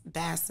next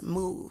best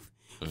move?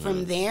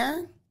 From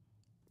there,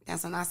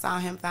 that's when I saw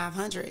him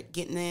 500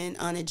 getting in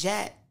on a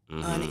jet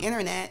on the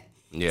internet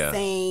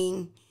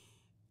saying,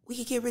 we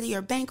could get rid of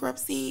your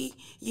bankruptcy,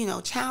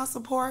 child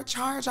support,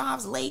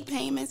 charge-offs, late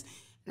payments.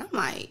 And I'm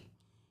like,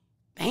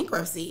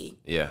 bankruptcy?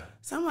 Yeah.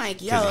 So I'm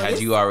like, yo. Had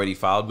you already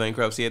filed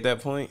bankruptcy at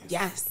that point?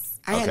 Yes.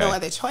 I had no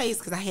other choice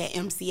because I had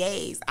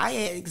MCAs. I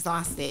had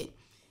exhausted.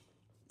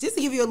 Just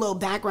to give you a little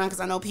background,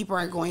 because I know people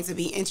are going to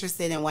be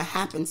interested in what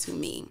happened to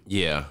me.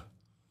 Yeah.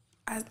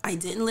 I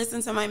didn't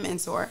listen to my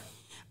mentor.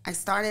 I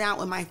started out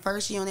with my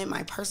first unit,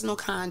 my personal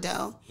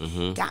condo,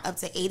 got up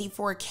to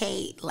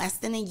 $84K less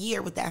than a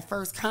year with that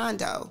first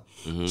condo,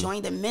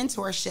 joined a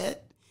mentorship,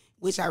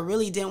 which I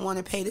really didn't want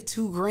to pay the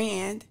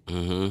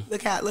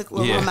 $2,000. Look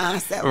what my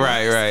mindset was.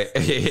 Right.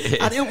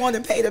 I didn't want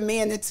to pay the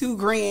man the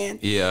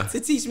 $2,000 to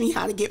teach me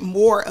how to get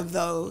more of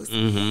those.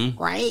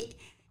 Right?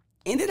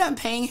 Ended up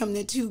paying him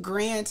the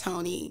 $2,000,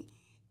 Tony.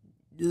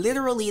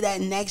 Literally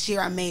that next year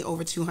I made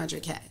over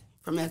 $200K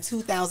from that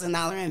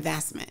 $2,000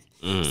 investment.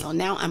 So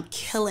now I'm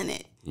killing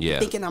it.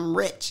 Thinking I'm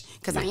rich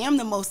because I am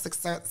the most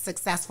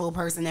successful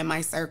person in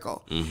my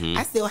circle.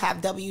 I still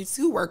have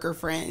W-2 worker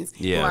friends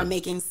who are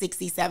making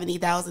 $60,000,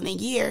 $70,000 a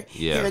year.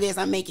 Here it is,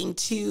 I'm making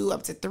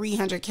up to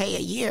 $300K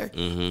a year,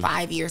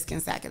 5 years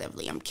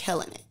consecutively. I'm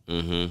killing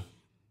it.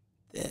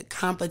 The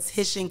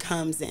competition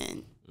comes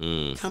in.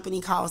 Company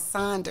called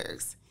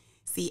Saunders.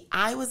 See,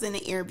 I was in the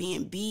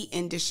Airbnb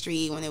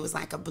industry when it was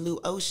like a blue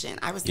ocean.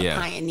 I was the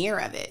pioneer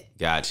of it.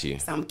 Got you.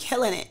 So I'm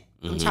killing it.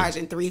 I'm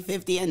charging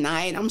 $350 a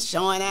night. I'm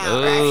showing out.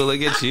 Oh, right?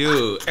 Look at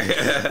you.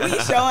 We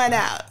showing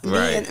out.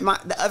 Right. Me and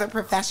the other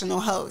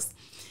professional hosts.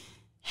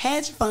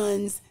 Hedge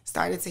funds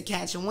started to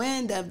catch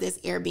wind of this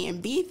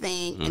Airbnb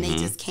thing, and they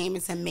just came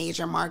into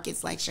major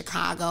markets like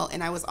Chicago,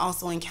 and I was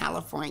also in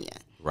California.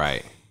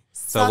 Right.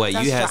 So what,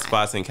 you had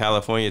spots in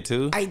California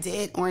too? I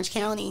did. Orange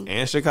County.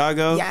 And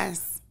Chicago?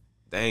 Yes.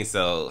 Dang,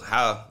 so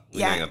how?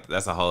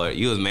 That's a whole.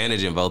 You was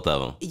managing both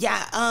of them.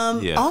 Yeah.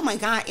 Oh my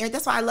God.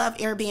 That's why I love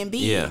Airbnb.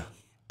 Yeah.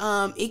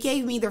 It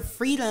gave me the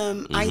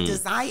freedom I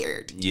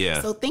desired.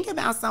 Yeah. So think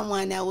about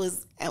someone that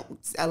was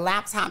a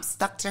laptop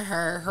stuck to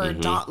her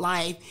adult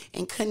life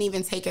and couldn't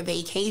even take a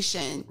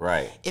vacation.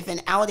 Right. If an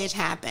outage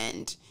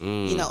happened,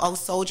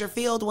 Soldier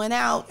Field went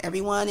out.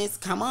 Everyone is,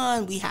 come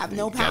on, we have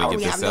no power.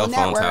 We have no network.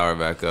 Cell phone tower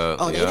back up.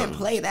 Oh, they didn't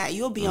play that.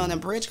 You'll be on a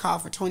bridge call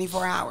for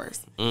 24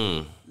 hours.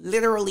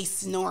 Literally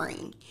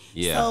snoring.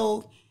 Yeah.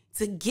 So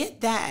to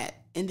get that,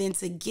 and then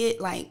to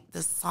get like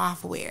the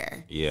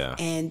software. Yeah.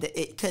 And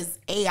because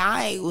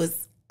AI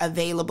was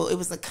available, it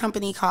was a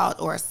company called,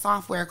 or a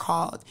software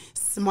called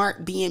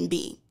Smart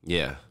B&B.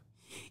 Yeah.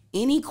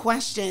 Any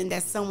question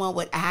that someone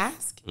would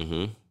ask,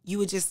 you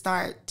would just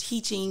start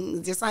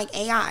teaching, just like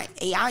AI.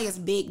 AI is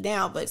big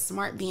now, but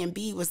Smart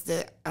B&B was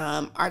the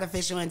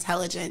artificial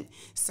intelligence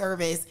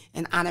service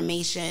and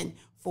automation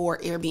for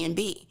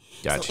Airbnb.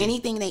 Gotcha. So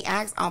anything they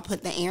ask, I'll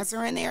put the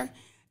answer in there.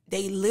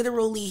 They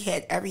literally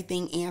had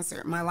everything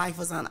answered. My life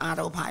was on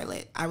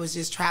autopilot. I was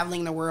just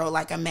traveling the world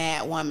like a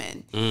mad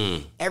woman.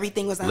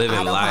 Everything was on Living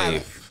autopilot.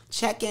 life.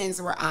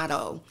 Check-ins were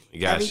auto.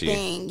 Got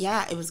everything. you.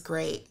 Yeah, it was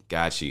great.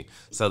 Got you.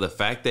 So the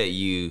fact that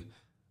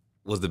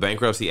was the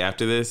bankruptcy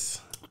after this?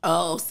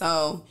 Oh,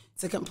 so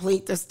to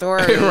complete the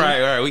story.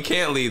 right. We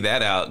can't leave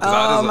that out.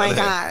 Oh, my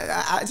God.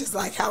 I just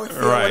like how it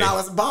felt when I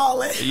was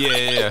balling.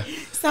 Yeah.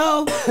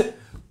 So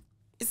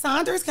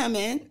Saunders come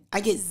in. I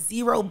get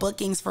 0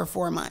 bookings for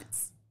 4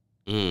 months.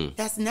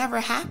 That's never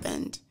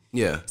happened.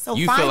 Yeah. So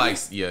you feel like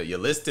your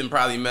listing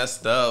probably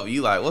messed up.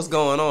 You like, what's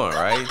going on,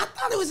 right? I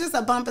thought it was just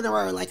a bump in the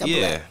road, like a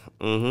blip.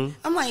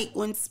 I'm like,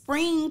 when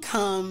spring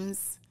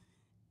comes,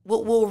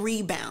 we'll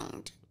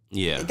rebound.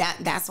 Yeah.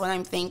 That's what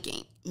I'm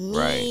thinking.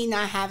 Me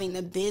not having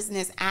the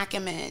business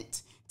acumen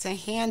to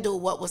handle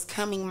what was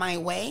coming my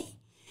way,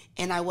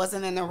 and I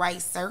wasn't in the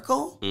right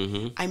circle,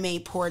 I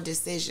made poor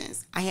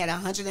decisions. I had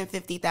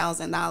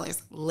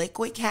 $150,000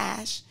 liquid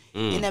cash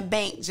in a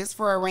bank just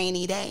for a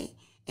rainy day.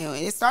 And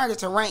it started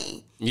to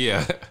rain.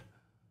 Yeah.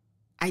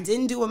 I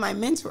didn't do what my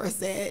mentor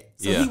said.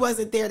 So he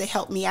wasn't there to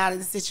help me out of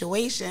the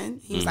situation.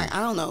 He was like, I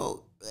don't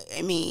know.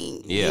 I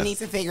mean, you need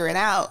to figure it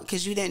out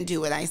because you didn't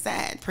do what I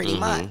said, pretty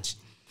much.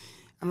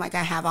 I'm like,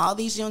 I have all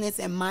these units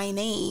in my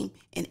name,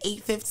 an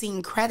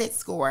 815 credit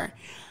score.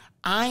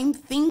 I'm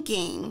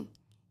thinking,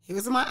 it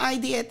was my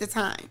idea at the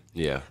time.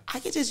 Yeah. I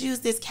could just use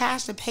this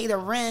cash to pay the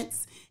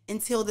rents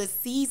until the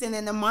season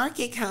and the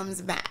market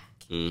comes back.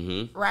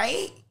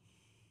 Right?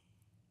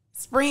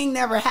 Spring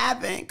never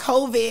happened.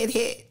 COVID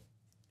hit.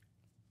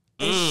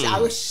 And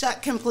I was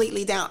shut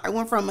completely down. I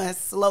went from a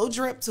slow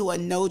drip to a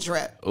no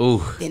drip.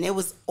 Ooh. Then it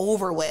was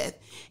over with.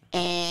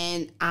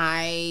 And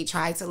I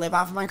tried to live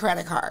off of my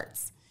credit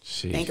cards.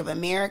 Sheesh. Bank of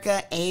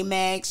America,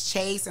 Amex,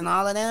 Chase, and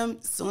all of them.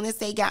 As soon as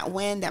they got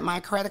wind that my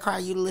credit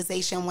card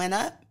utilization went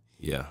up,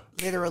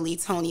 literally,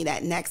 Tony,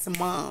 that next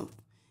month,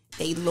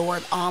 they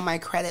lowered all my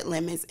credit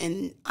limits,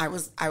 and I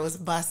was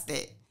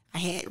busted.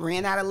 I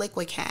ran out of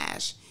liquid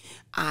cash.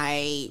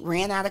 I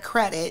ran out of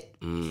credit,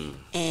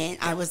 and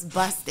I was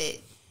busted.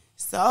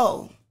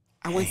 So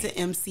I went to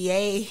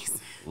MCAs.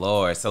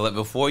 Lord, so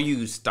before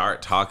you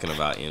start talking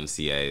about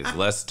MCAs,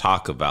 let's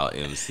talk about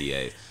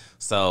MCAs.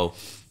 So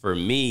for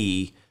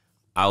me,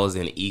 I was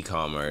in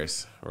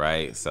e-commerce,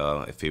 right?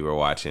 So if people are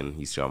watching,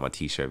 you see all my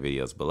t-shirt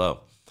videos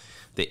below.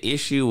 The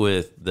issue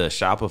with the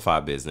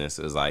Shopify business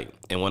is like,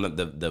 and one of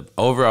the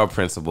overall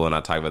principle, and I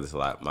talk about this a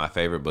lot, my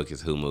favorite book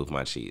is Who Moved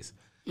My Cheese.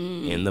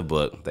 In the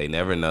book, they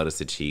never noticed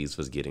the cheese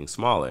was getting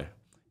smaller.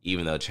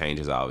 Even though change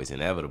is always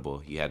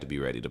inevitable, you had to be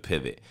ready to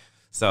pivot.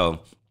 So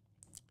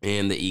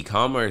in the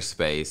e-commerce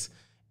space,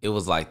 it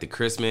was like the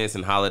Christmas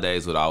and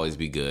holidays would always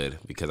be good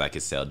because I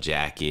could sell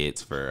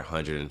jackets for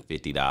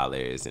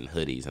 $150 and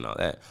hoodies and all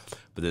that.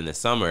 But then the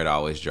summer, it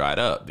always dried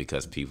up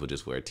because people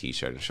just wear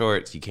t-shirt and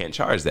shorts. You can't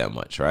charge that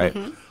much, right?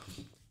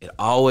 It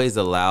always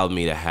allowed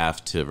me to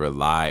have to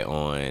rely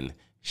on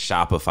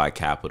Shopify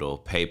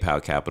capital,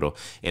 PayPal capital.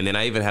 And then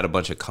I even had a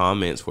bunch of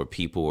comments where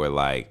people were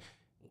like,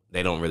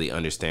 they don't really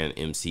understand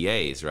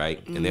MCAs,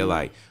 right? And they're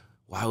like,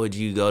 why would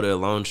you go to a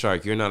loan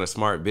shark? You're not a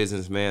smart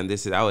businessman.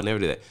 I would never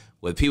do that.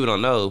 What people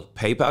don't know,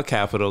 PayPal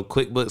capital,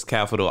 QuickBooks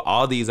capital,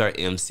 all these are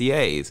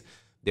MCAs.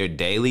 They're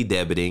daily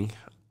debiting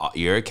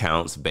your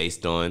accounts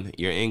based on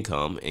your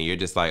income. And you're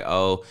just like,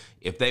 oh,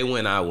 if they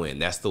win, I win.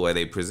 That's the way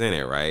they present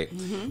it, right?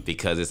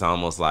 Because it's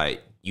almost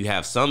like you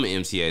have some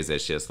MCAs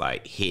that's just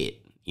like hit.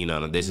 You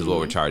know, this is what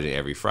we're charging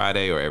every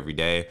Friday or every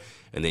day.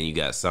 And then you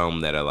got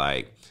some that are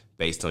like,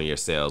 based on your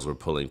sales, we're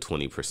pulling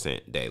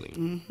 20%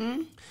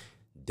 daily.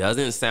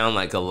 Doesn't sound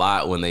like a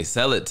lot when they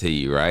sell it to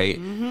you, right?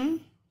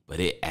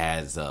 But it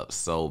adds up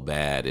so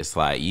bad. It's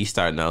like you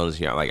start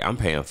noticing, you're like, I'm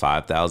paying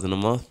 $5,000 a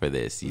month for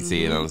this. You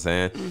see what I'm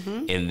saying?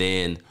 And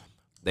then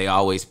they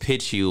always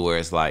pitch you where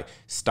it's like,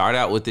 start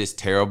out with this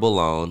terrible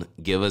loan,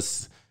 give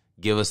us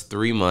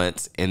 3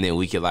 months, and then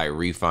we could like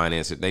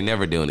refinance it. They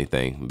never do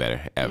anything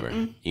better ever.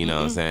 You know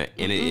what I'm saying?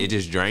 And it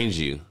just drains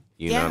you.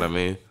 You know what I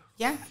mean?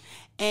 Yeah.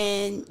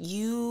 And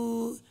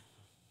you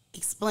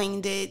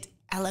explained it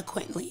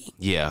eloquently.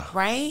 Yeah.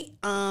 Right?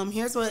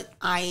 Here's what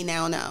I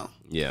now know.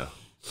 Yeah.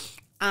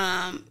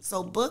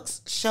 So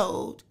books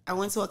showed, I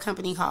went to a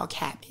company called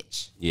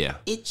Cabbage. Yeah.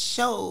 It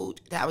showed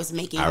that I was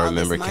making all I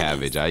remember this money.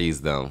 Cabbage. I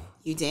used them.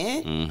 You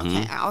did?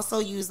 Okay. I also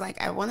used,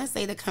 like, I want to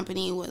say the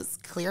company was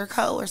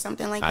Clearco or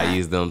something like that. I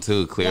used them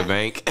too.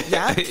 Clearbank.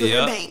 Yeah,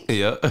 Clearbank.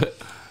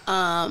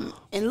 Yeah.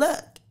 And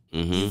look,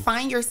 you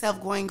find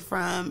yourself going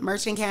from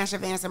merchant cash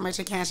advance to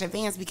merchant cash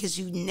advance because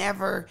you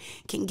never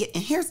can get,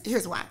 and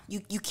here's why.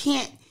 You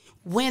can't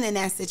win in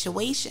that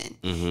situation.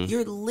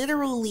 You're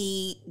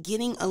literally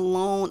getting a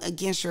loan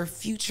against your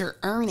future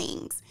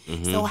earnings.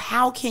 So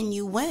how can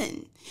you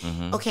win?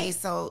 Okay,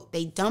 so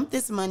they dump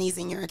this monies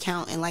in your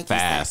account and like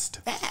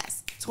fast. you said,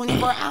 fast,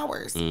 24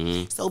 hours.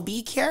 So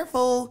be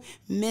careful,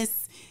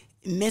 Miss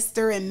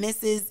Mr. and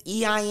Mrs.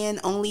 EIN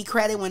only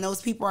credit when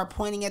those people are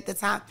pointing at the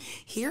top.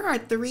 Here are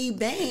 3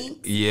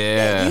 banks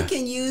that you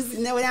can use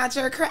without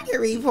your credit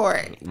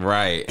report.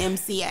 Right.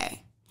 MCA.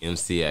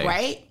 MCA.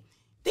 Right?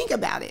 Think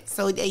about it.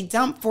 So they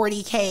dump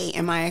 $40K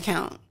in my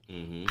account.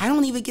 I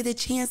don't even get a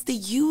chance to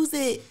use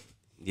it.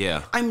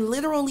 Yeah. I'm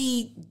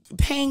literally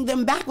paying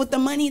them back with the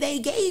money they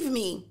gave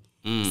me.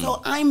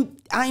 So I'm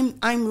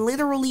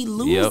literally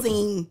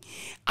losing. Yep.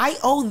 I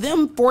owe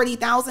them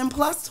 $40,000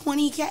 plus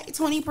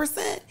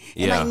 20%.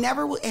 And I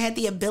never had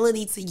the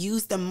ability to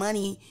use the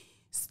money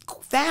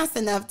fast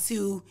enough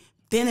to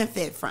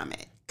benefit from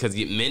it. Because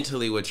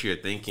mentally what you're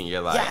thinking,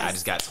 you're like, I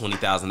just got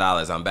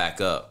 $20,000, I'm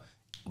back up.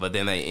 But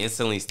then they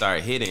instantly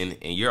start hitting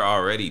and you're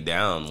already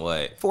down,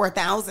 what?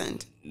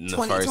 4,000.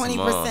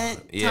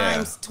 20%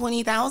 times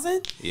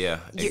 20,000. Yeah,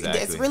 exactly.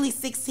 That's really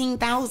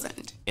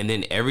 16,000. And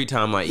then every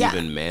time I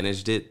even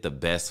managed it the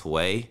best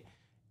way,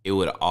 it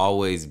would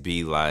always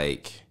be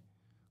like,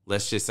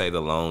 let's just say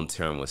the loan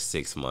term was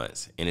 6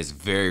 months, and it's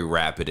very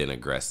rapid and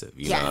aggressive.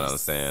 You know what I'm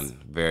saying?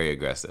 Very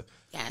aggressive.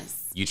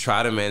 Yes. You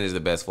try to manage the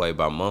best way.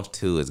 By month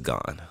 2, it's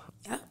gone.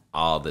 Yep.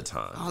 All the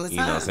time. All the time. You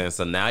know what I'm saying?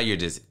 So now you're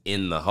just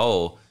in the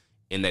hole,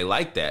 and they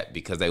like that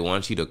because they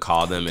want you to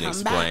call them and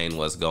explain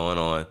what's going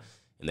on.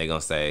 And they're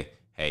going to say,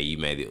 hey, you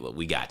made it.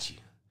 We got you.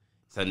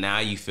 So now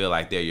you feel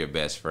like they're your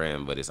best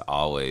friend, but it's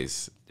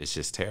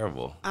just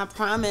terrible. I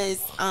promise.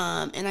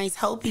 And I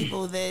tell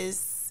people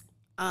this,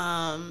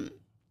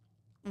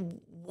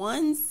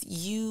 once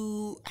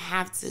you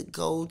have to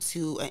go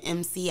to an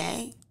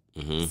MCA,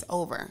 it's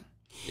over.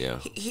 Yeah.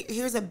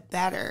 Here's a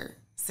better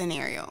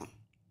scenario.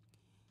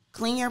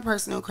 Clean your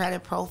personal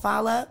credit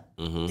profile up,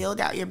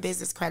 build out your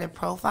business credit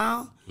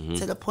profile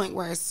to the point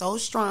where it's so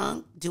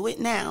strong, do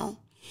it now,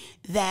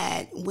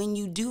 that when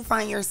you do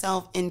find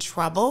yourself in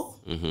trouble,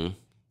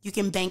 you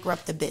can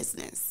bankrupt the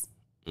business.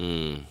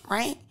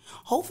 Right?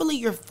 Hopefully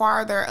you're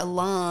farther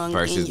along.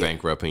 Versus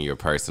bankrupting your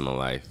personal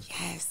life.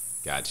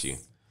 Yes. Got you.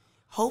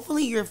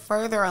 Hopefully you're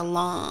further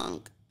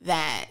along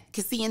that.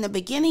 Because see, in the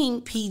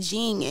beginning,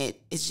 PGing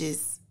it is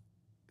just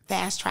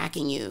fast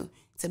tracking you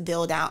to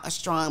build out a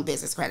strong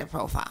business credit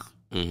profile.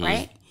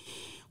 Right?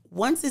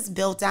 Once it's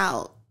built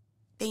out,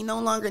 they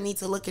no longer need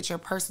to look at your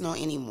personal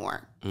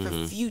anymore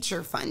for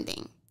future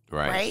funding.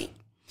 Right?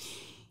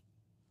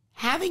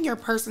 Having your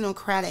personal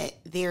credit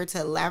there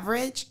to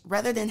leverage,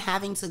 rather than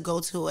having to go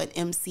to an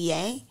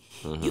MCA,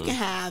 you can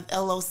have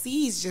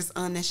LOCs just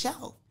on the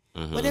shelf.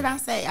 What did I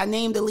say? I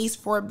named at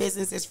least 4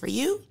 businesses for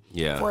you,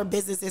 4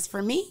 businesses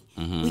for me.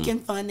 We can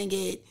fund and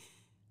get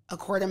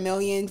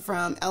 $250,000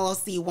 from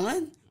LLC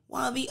 1,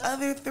 while the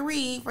other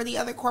 3 for the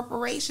other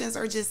corporations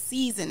are just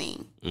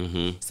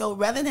seasoning. So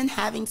rather than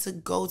having to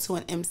go to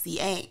an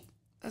MCA,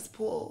 let's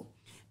pull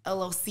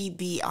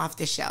LLCB off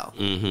the shelf.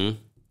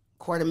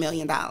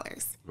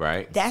 $250,000.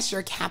 Right. That's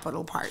your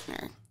capital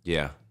partner.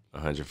 Yeah,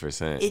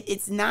 100%.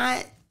 It's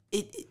not,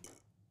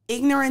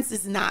 ignorance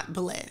is not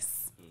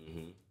bliss.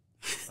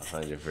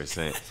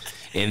 100%.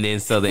 And then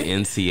so the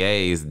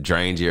NCAs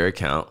drained your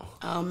account.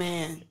 Oh,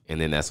 man. And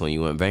then that's when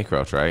you went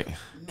bankrupt, right?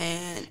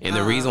 Man. And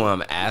the reason why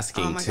I'm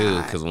asking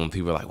too, because when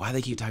people are like, why do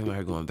they keep talking about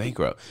her going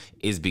bankrupt,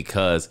 is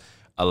because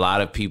a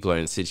lot of people are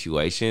in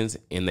situations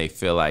and they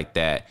feel like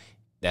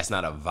that's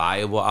not a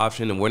viable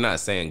option. And we're not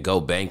saying go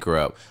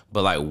bankrupt,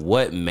 but like,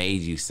 what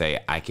made you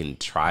say I can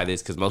try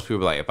this? Because most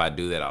people are like, if I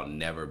do that, I'll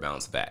never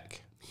bounce back.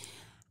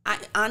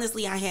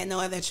 Honestly, I had no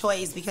other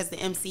choice because the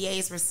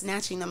MCAs were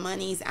snatching the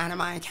monies out of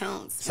my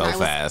accounts. So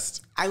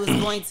fast. I was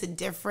going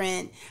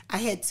to I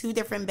had 2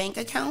 different bank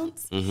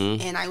accounts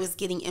and I was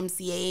getting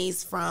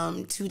MCAs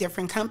from 2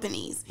 different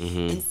companies.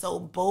 And so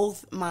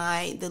both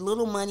the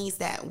little monies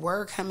that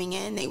were coming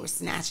in, they were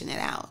snatching it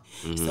out.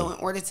 So in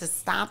order to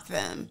stop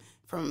them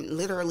from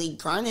literally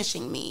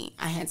garnishing me,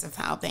 I had to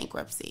file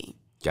bankruptcy.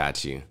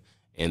 Got you.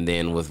 And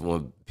then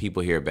when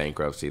people hear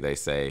bankruptcy, they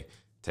say,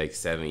 take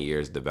 7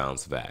 years to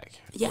bounce back.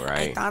 Yeah,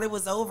 right? I thought it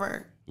was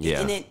over.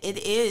 Yeah. And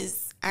it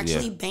is.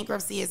 Actually,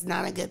 bankruptcy is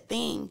not a good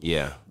thing.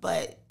 Yeah.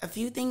 But a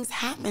few things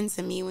happen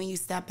to me when you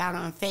step out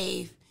on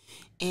faith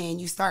and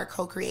you start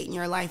co-creating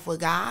your life with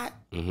God.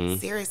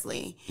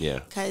 Seriously. Yeah.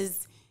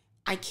 Because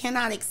I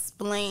cannot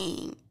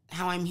explain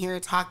how I'm here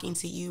talking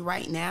to you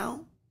right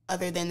now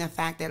other than the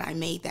fact that I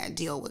made that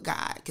deal with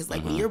God. Because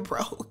like when you're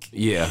broke,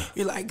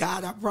 you're like,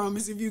 God, I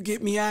promise if you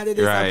get me out of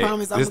this, I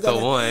promise I'm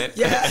going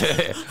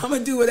to I'm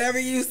going to do whatever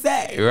you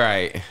say.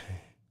 Right.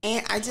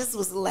 And I just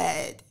was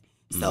led.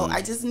 So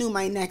I just knew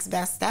my next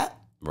best step.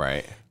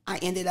 Right. I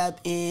ended up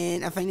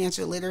in a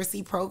financial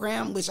literacy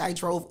program, which I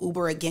drove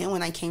Uber again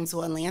when I came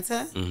to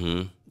Atlanta.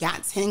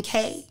 Got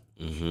 $10K.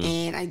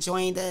 And I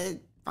joined a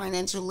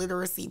financial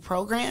literacy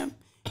program,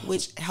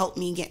 which helped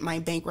me get my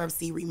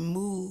bankruptcy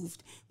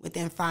removed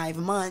within 5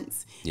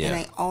 months. Yeah. And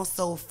I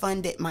also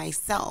funded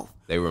myself.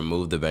 They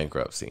removed the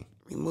bankruptcy.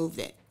 Removed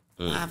it.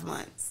 5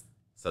 months.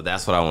 So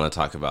that's what I want to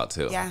talk about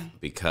too. Yeah.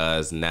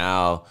 Because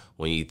now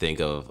when you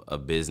think of a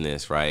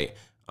business, right,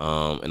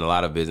 and a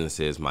lot of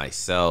businesses,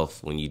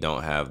 myself, when you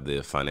don't have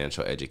the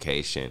financial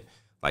education,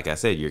 like I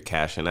said, you're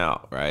cashing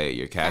out, right?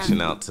 You're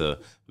cashing out to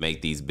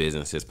make these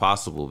businesses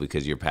possible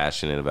because you're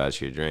passionate about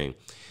your dream.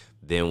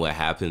 Then what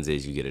happens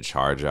is you get a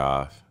charge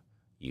off,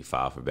 you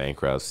file for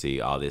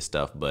bankruptcy, all this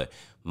stuff. But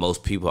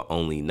most people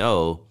only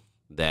know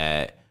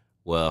that,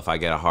 well, if I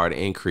get a hard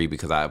inquiry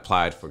because I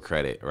applied for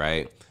credit,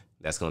 right?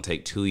 That's going to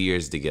take 2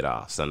 years to get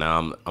off. So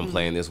now I'm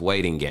playing this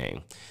waiting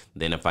game.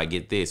 Then if I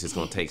get this, it's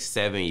going to take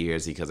 7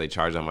 years because they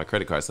charge on my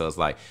credit card. So it's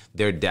like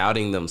they're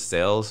doubting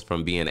themselves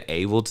from being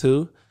able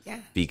to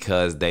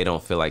because they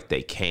don't feel like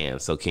they can.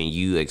 So can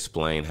you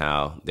explain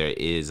how there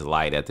is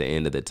light at the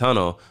end of the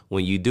tunnel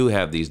when you do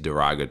have these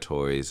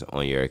derogatories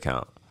on your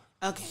account?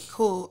 Okay,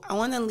 cool. I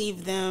want to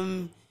leave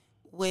them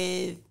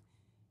with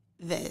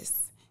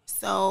this.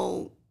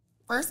 So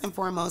first and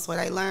foremost, what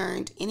I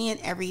learned, any and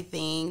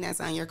everything that's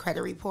on your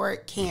credit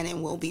report can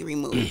and will be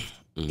removed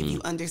if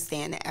you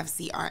understand the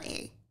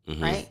FCRA,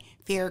 right?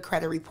 Fair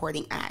Credit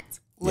Reporting Act.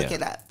 Look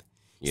it up.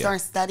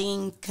 Start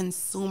studying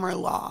consumer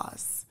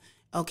laws,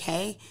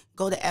 okay?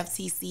 Go to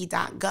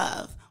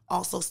ftc.gov.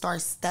 Also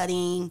start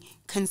studying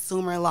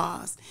consumer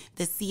laws.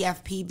 The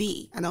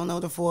CFPB, I don't know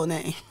the full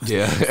name.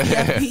 Yeah.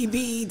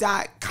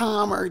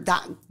 CFPB.com or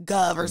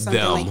 .gov or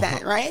something like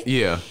that, right?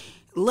 Yeah.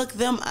 Look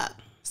them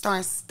up.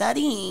 Start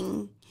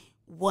studying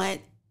what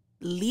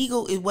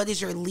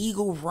is your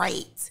legal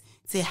right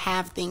to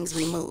have things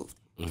removed.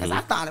 Because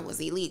I thought it was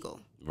illegal.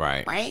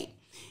 Right?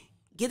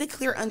 Get a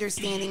clear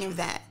understanding of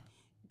that.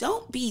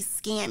 Don't be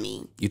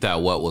scammy. You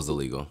thought what was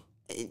illegal?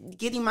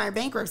 Getting my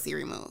bankruptcy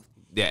removed.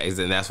 Yeah,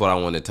 and that's what I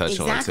want to touch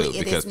on too.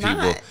 Because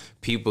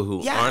people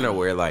who aren't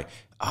aware, like,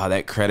 oh,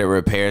 that credit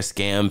repair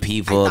scam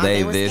people,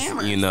 they this,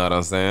 scammers. You know what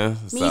I'm saying?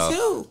 Me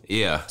too.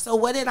 Yeah. So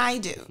what did I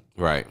do?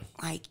 Right.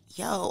 Like,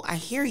 yo, I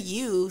hear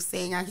you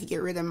saying I could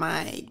get rid of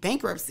my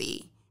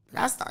bankruptcy,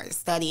 but I started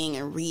studying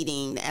and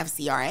reading the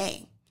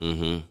FCRA.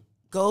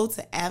 Go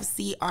to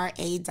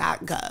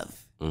fcra.gov.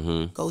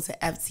 Go to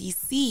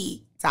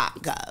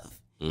ftc.gov.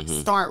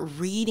 Start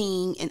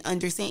reading and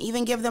understand.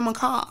 Even give them a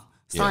call.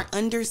 Start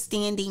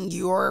understanding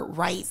your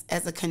rights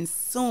as a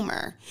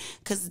consumer.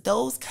 Because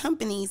those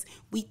companies,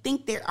 we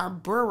think they are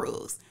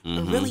bureaus,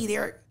 but really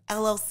they're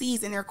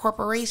LLCs and they're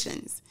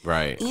corporations.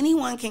 Right.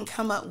 Anyone can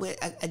come up with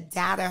a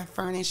data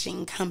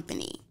furnishing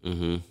company.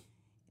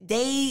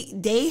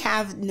 They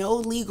have no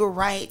legal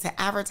right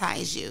to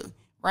advertise you,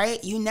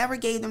 right? You never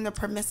gave them the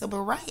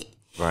permissible right.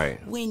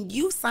 Right. When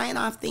you sign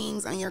off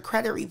things on your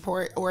credit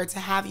report or to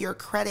have your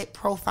credit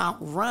profile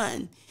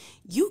run,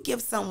 you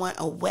give someone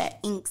a wet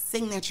ink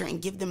signature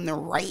and give them the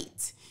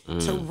right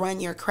to run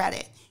your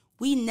credit.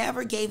 We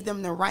never gave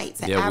them the right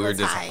to advertise. We were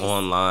just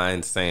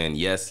online saying,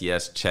 yes,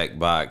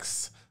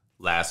 checkbox,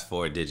 last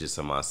 4 digits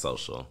of my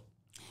social.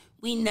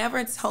 We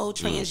never told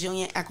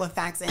TransUnion,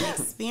 Equifax, and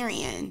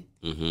Experian,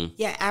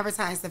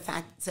 advertise the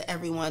fact to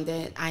everyone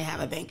that I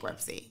have a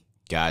bankruptcy.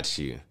 Got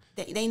you.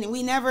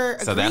 We never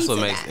agreed so that's what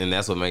to makes that. And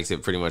that's what makes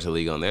it pretty much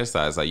illegal on their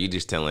side. It's like you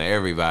just telling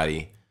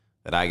everybody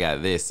that I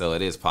got this, so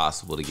it is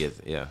possible to get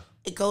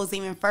It goes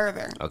even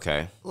further.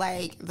 Okay.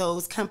 Like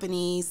those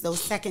companies,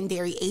 those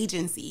secondary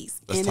agencies.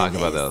 Let's talk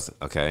about those.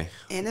 Okay.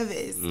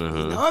 Innovis. You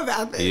know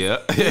about this. Yeah.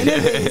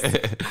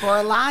 Innovis,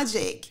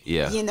 CoreLogic.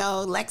 Yeah. You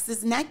know,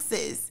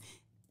 LexisNexis.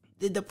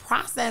 The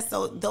process,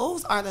 so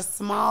those are the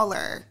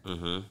smaller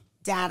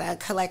data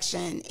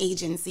collection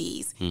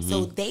agencies.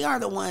 So they are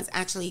the ones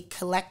actually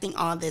collecting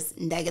all this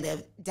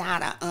negative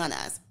data on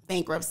us.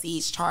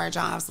 Bankruptcies,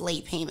 charge-offs,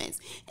 late payments.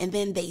 And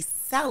then they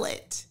sell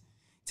it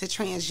to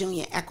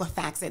TransUnion,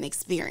 Equifax, and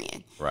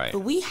Experian. Right. But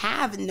we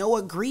have no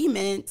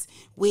agreement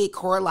with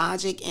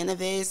CoreLogic,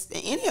 Innovis,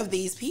 any of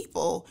these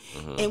people,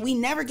 and we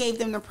never gave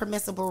them the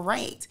permissible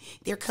right.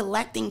 They're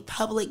collecting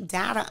public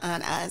data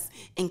on us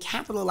and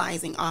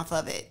capitalizing off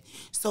of it.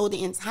 So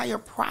the entire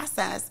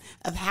process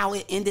of how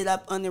it ended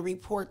up on the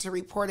report to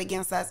report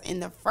against us in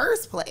the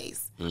first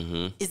place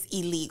is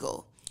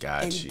illegal.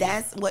 And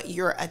that's what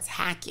you're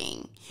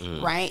attacking,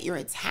 right? You're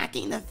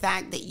attacking the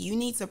fact that you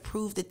need to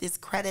prove that this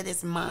credit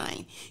is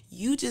mine.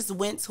 You just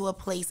went to a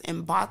place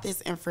and bought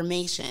this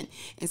information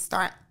and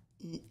start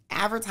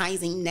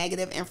advertising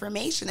negative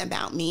information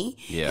about me,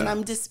 and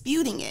I'm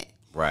disputing it.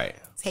 Right.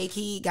 Take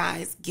heed,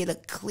 guys. Get a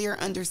clear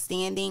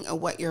understanding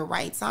of what your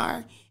rights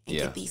are and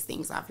get these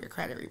things off your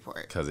credit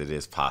report. Because it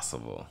is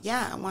possible.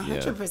 Yeah,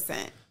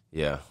 100%.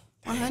 Yeah.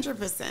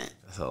 100%.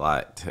 That's a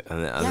lot.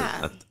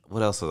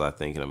 What else was I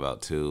thinking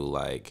about too?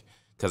 Like,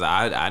 because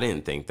I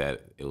didn't think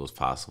that it was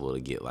possible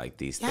to get like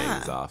these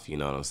things off. You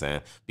know what I'm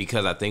saying?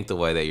 Because I think the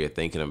way that you're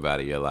thinking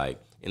about it, you're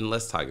like, and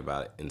let's talk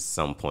about it in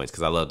some points,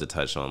 because I love to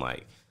touch on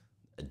like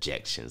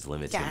ejections,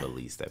 limiting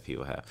beliefs that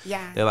people have.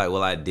 Yeah. They're like,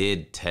 well, I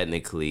did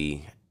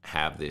technically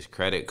have this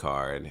credit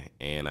card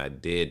and I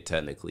did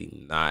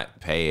technically not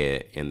pay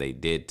it and they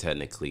did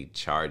technically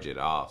charge it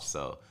off.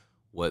 So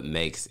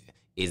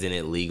isn't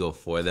it legal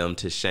for them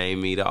to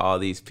shame me to all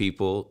these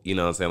people? You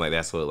know what I'm saying? Like,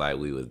 that's what like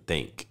we would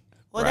think.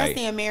 Well, that's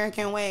the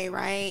American way,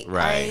 right?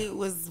 Right. I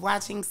was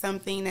watching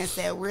something that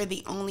said we're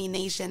the only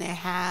nation that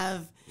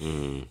have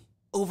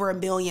over 1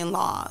 billion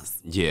laws.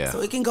 Yeah.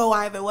 So it can go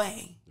either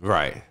way.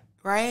 Right.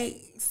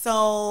 Right?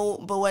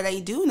 So, but what I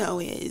do know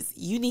is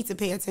you need to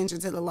pay attention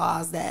to the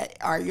laws that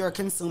are your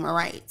consumer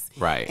rights.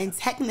 Right. And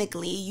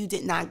technically, you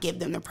did not give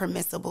them the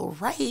permissible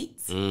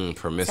rights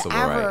permissible to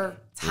right.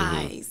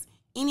 advertise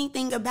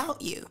anything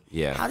about you.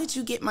 Yeah. How did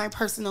you get my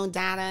personal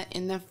data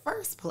in the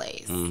first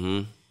place?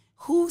 Mm-hmm.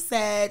 Who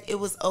said it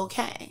was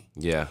okay?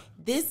 Yeah.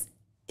 This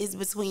is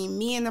between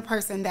me and the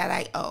person that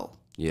I owe.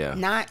 Yeah.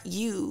 Not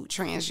you,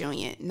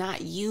 TransUnion.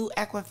 Not you,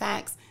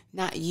 Equifax.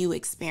 Not you,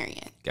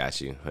 Experian.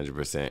 Got you,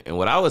 100%. And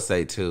what I would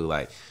say too,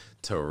 like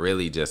to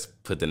really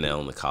just put the nail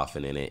in the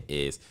coffin in it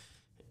is,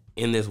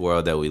 in this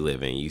world that we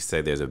live in, you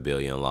say there's a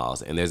billion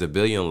laws, and there's a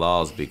billion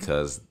laws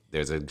because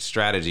there's a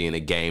strategy in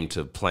a game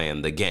to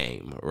plan the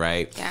game,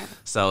 right? Yeah.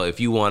 So if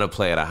you want to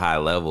play at a high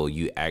level,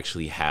 you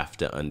actually have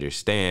to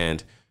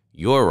understand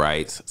your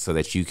rights so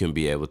that you can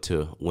be able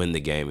to win the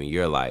game in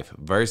your life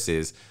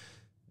versus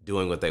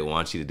doing what they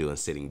want you to do and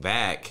sitting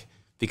back,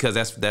 because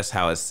that's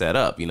how it's set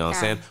up, you know what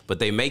I'm saying? But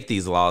they make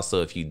these laws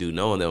so if you do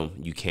know them,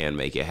 you can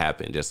make it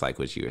happen, just like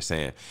what you were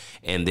saying.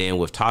 And then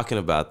with talking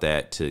about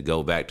that, to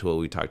go back to what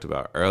we talked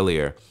about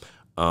earlier,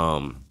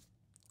 when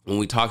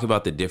we talk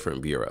about the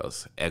different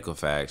bureaus,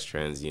 Equifax,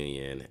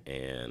 TransUnion,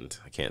 and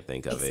I can't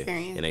think of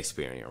Experian. it, and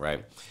Experian,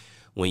 right?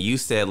 When you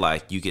said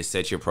like you could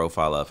set your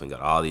profile up and go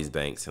to all these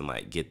banks and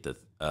like get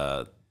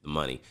the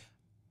money,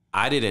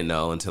 I didn't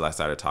know until I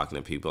started talking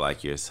to people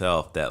like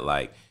yourself that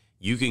like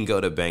you can go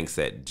to banks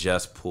that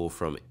just pull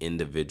from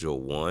individual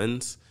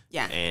ones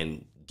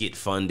and get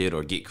funded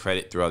or get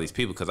credit through all these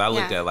people. Because I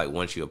looked at like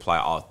once you apply,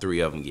 all three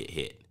of them get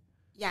hit.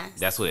 Yes.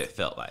 That's what it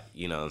felt like.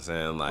 You know what I'm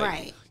saying? Like,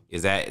 right.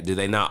 Do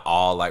they not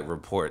all like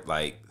report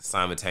like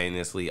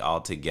simultaneously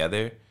all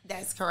together?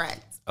 That's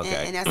correct.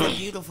 Okay. And that's a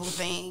beautiful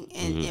thing.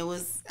 And it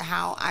was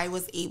how I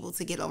was able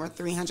to get over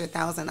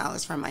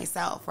 $300,000 for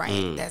myself,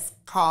 right? That's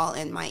called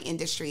in my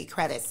industry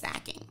credit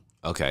stacking.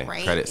 Okay,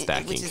 right? Credit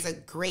stacking. Which is a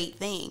great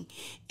thing.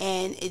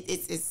 And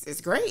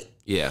it's great.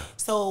 Yeah.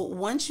 So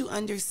once you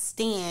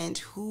understand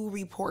who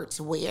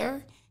reports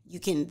where, you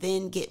can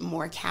then get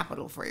more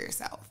capital for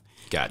yourself.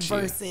 Gotcha.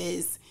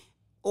 Versus,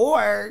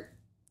 or,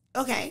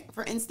 okay,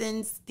 for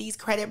instance, these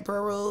credit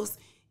bureaus,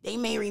 they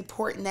may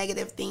report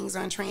negative things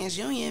on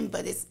TransUnion,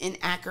 but it's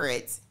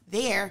inaccurate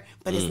there,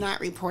 but it's not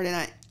reported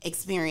on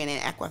Experian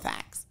and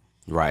Equifax.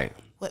 Right.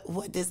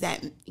 What does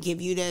that give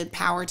you the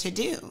power to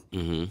do?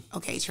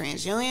 Okay,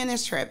 TransUnion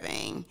is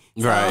tripping.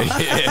 So,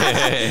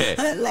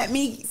 Right. let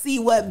me see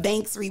what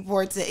banks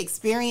report to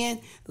Experian.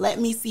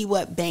 Let me see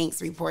what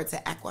banks report to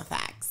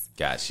Equifax.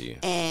 Got you.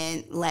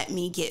 And let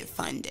me get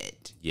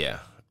funded. Yeah.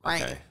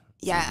 Right. Okay.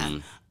 Yeah.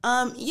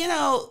 You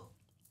know,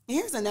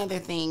 here's another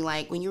thing.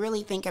 Like when you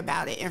really think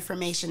about it,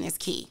 information is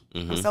key.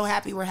 I'm so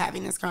happy we're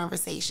having this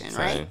conversation,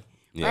 right?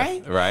 Yeah.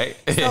 Right? Right.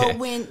 So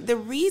when the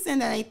reason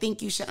that I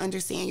think you should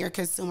understand your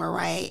consumer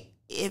right,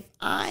 if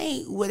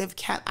I would have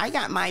I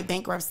got my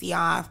bankruptcy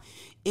off,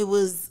 it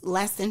was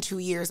less than 2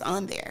 years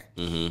on there.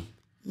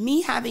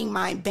 Me having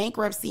my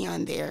bankruptcy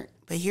on there,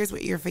 but here's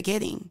what you're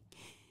forgetting.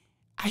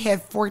 I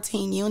had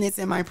 14 units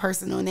in my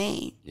personal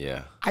name.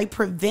 Yeah. I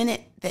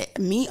prevented that.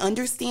 Me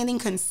understanding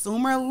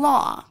consumer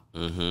law,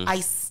 I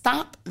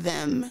stopped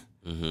them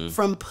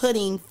from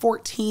putting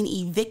 14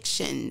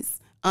 evictions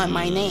on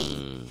my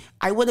name.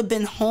 I would have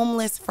been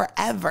homeless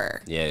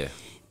forever. Yeah.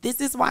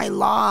 This is why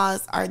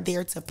laws are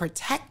there to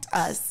protect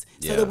us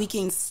so that we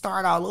can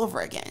start all over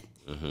again.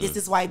 This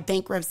is why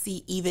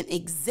bankruptcy even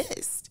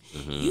exists.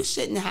 You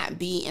shouldn't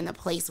be in a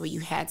place where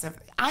you had to.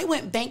 I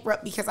went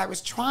bankrupt because I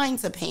was trying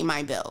to pay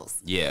my bills.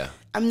 Yeah.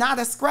 I'm not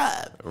a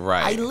scrub.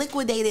 Right. I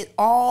liquidated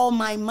all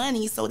my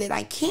money so that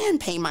I can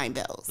pay my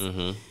bills.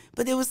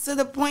 But it was to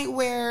the point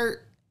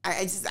where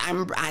I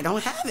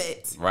don't have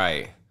it.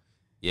 Right.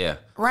 Yeah.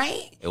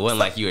 Right? It wasn't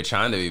like you were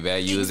trying to be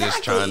bad. You was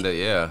just trying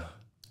to,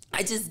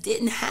 I just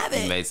didn't have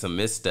it. You made some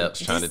missteps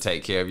trying to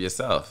take care of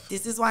yourself.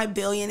 This is why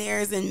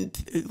billionaires and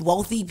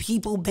wealthy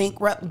people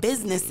bankrupt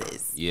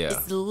businesses. Yeah.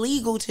 It's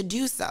legal to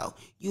do so.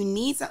 You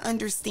need to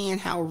understand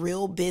how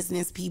real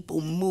business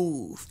people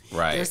move.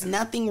 Right. There's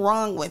nothing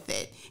wrong with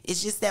it.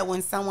 It's just that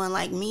when someone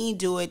like me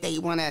do it, they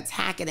want to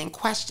attack it and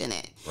question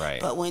it.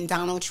 Right. But when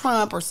Donald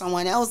Trump or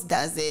someone else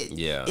does it,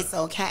 it's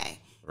okay.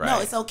 Right.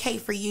 No, it's okay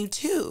for you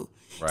too.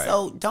 Right.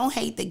 So don't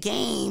hate the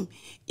game.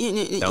 Don't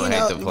hate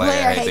the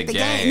player, hate the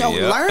game. No,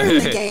 learn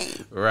the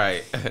game.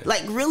 Right.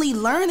 Like really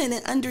learn it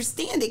and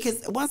understand it.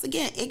 Because once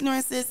again,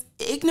 ignorance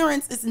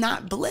is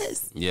not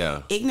bliss.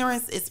 Yeah.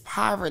 Ignorance is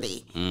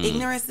poverty.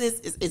 Ignorance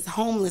is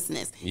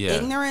homelessness. Yeah.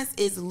 Ignorance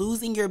is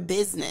losing your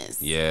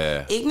business.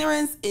 Yeah.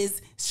 Ignorance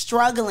is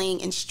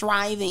struggling and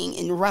striving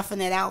and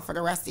roughing it out for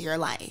the rest of your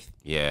life.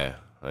 Yeah.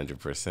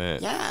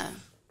 100%. Yeah.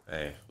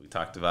 Hey, we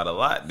talked about a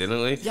lot,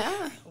 didn't we?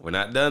 Yeah. We're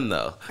not done,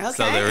 though. Okay.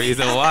 So the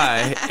reason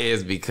why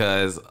is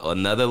because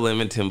another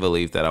limiting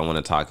belief that I want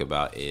to talk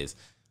about is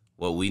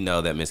what we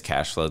know that Miss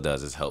Cashflow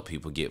does is help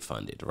people get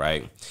funded,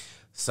 right?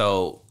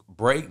 So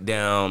break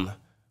down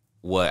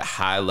what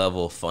high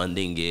level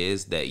funding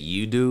is that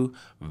you do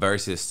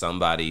versus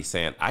somebody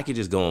saying, I could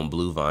just go on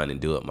Bluevine and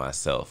do it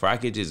myself, or I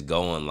could just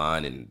go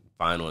online and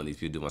find one of these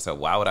people to do it myself.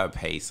 Why would I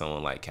pay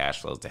someone like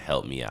Cashflows to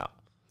help me out?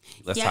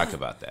 Let's talk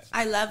about that.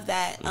 I love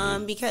that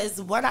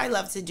because what I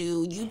love to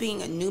do, you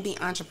being a newbie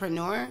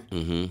entrepreneur,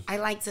 I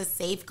like to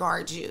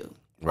safeguard you.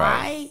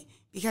 Right? Why?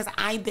 Because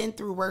I've been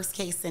through worst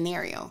case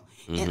scenario,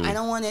 and I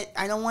don't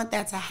want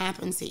that to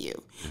happen to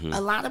you. A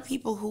lot of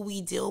people who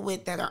we deal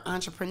with that are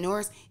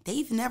entrepreneurs,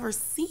 they've never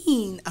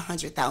seen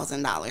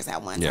 $100,000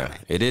 at one time.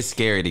 It is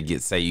scary to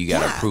say you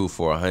got approved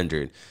for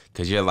 100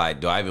 because you're like,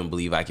 do I even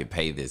believe I could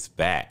pay this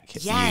back?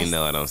 Yes. You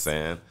know what I'm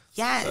saying?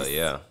 Yes. So,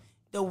 yeah.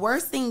 The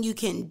worst thing you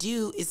can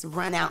do is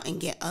run out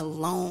and get a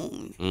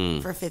loan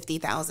for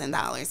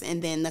 $50,000,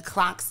 and then the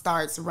clock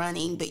starts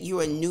running, but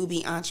you're a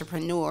newbie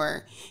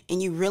entrepreneur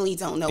and you really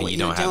don't know what you're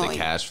doing. You don't have the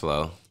cash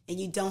flow. And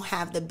you don't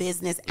have the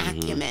business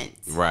acumen.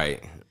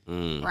 Right.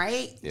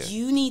 Right? Yeah.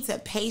 You need to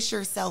pace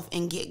yourself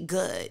and get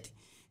good.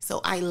 So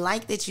I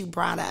like that you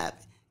brought up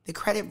the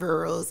credit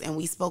bureaus, and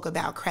we spoke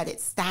about credit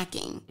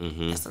stacking.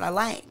 That's what I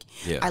like.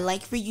 Yeah. I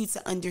like for you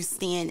to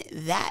understand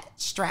that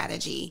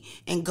strategy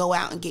and go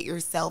out and get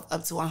yourself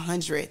up to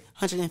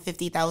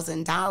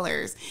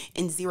 $150,000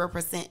 in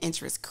 0%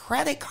 interest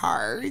credit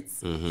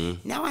cards.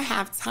 Now I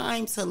have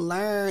time to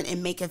learn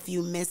and make a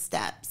few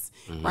missteps.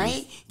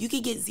 Right? You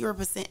could get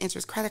 0%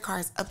 interest credit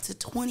cards up to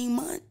 20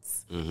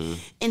 months.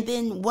 And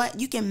then what?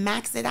 You can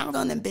max it out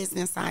on the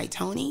business side,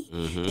 Tony.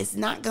 It's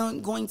not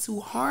going to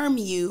harm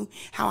you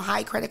how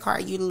high credit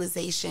card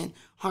utilization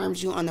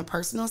harms you on the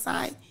personal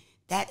side.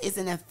 That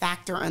isn't a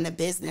factor on the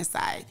business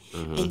side.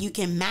 And you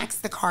can max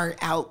the card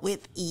out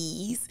with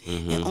ease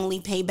and only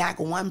pay back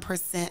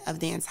 1%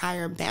 of the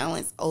entire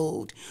balance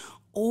owed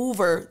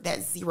over that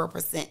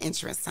 0%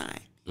 interest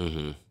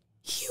time.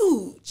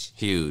 Huge.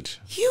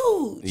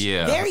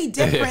 Yeah. Very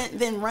different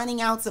than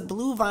running out to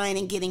Bluevine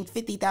and getting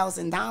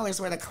 $50,000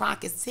 where the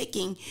clock is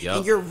ticking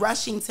and you're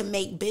rushing to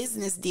make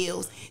business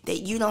deals that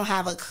you don't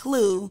have a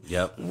clue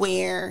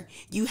where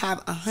you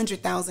have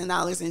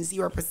 $100,000 in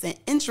 0%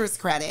 interest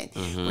credit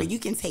where you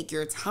can take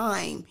your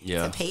time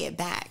to pay it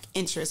back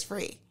interest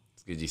free.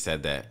 It's good you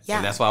said that. Yeah.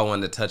 And that's why I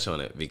wanted to touch on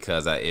it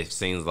because it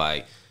seems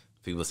like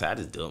people say, I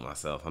just do it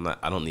myself.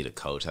 I don't need a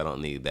coach. I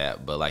don't need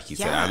that. But like you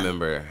said, I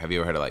remember, have you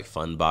ever heard of like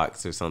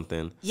Funbox or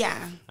something?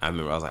 Yeah. I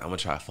remember I was like, I'm going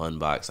to try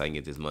Funbox so I can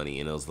get this money.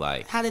 And it was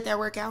like. How did that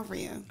work out for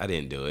you? I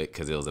didn't do it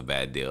because it was a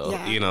bad deal.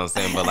 Yeah. You know what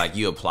I'm saying? But like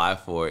you apply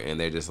for it and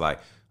they're just like,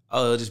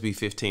 oh, it'll just be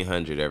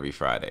 $1,500 every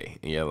Friday.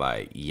 And you're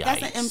like, yikes.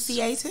 That's an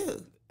MCA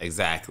too.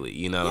 Exactly.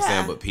 You know what I'm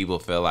saying? But people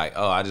feel like,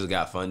 oh, I just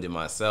got funded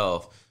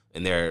myself.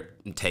 And they're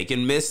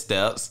taking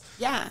missteps.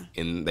 Yeah.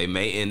 And they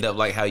may end up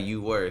like how you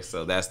were.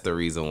 So that's the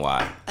reason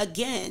why.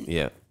 Again.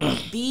 Yeah.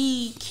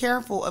 Be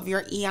careful of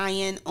your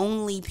EIN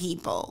only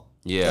people.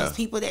 Yeah. Those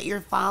people that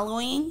you're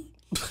following.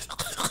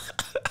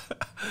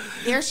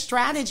 Their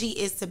strategy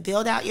is to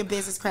build out your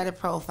business credit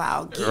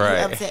profile, get you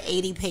up to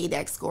 80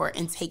 paydex score,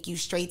 and take you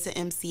straight to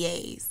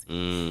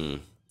MCAs.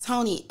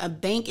 Tony, a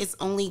bank is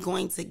only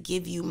going to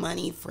give you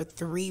money for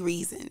 3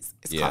 reasons.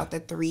 It's called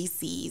the 3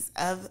 C's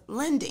of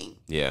lending.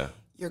 Yeah.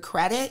 Your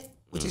credit,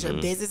 which is your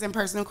business and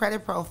personal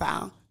credit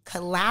profile,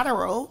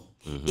 collateral,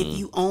 if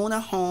you own a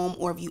home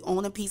or if you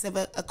own a piece of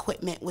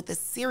equipment with a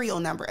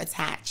serial number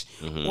attached,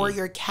 or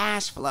your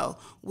cash flow,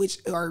 which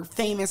are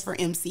famous for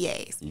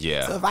MCAs.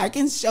 Yeah. So if I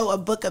can show a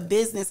book of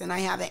business and I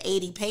have an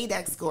 80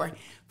 paydex score,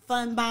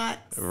 Funbox,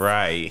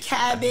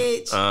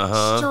 Cabbage,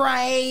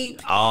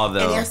 Stripe, all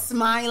those. And they're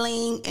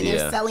smiling and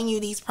they're selling you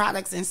these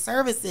products and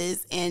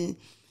services, and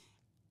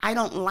I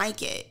don't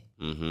like it.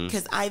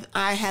 Because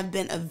I have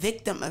been a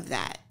victim of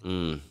that.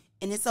 And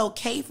it's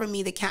okay for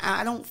me to,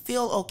 I don't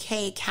feel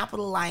okay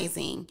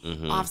capitalizing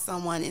off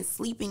someone and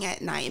sleeping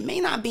at night. It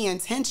may not be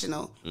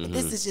intentional, but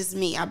this is just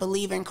me. I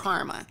believe in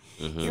karma.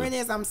 Here it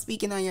is, I'm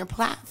speaking on your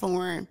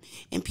platform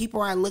and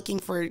people are looking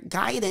for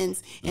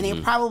guidance and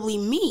they're probably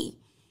me.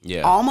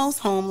 Yeah. Almost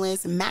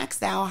homeless,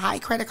 maxed out, high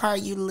credit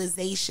card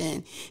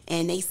utilization,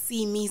 and they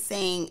see me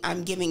saying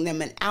I'm giving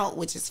them an out,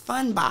 which is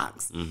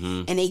Funbox,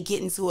 and they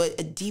get into a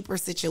deeper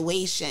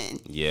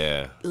situation.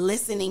 Yeah,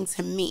 listening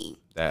to me.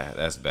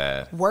 That's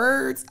bad.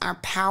 Words are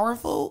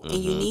powerful,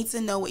 and you need to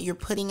know what you're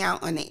putting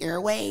out on the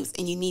airwaves,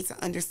 and you need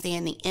to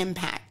understand the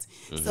impact.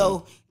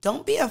 So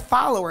don't be a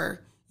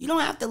follower. You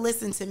don't have to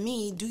listen to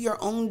me. Do your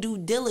own due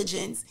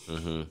diligence.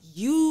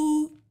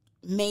 You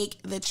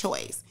make the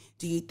choice.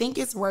 Do you think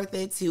it's worth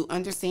it to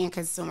understand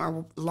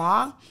consumer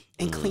law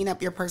and clean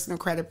up your personal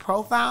credit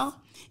profile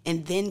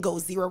and then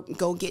obtain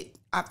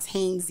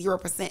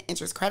 0%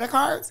 interest credit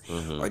cards?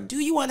 Or do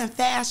you want to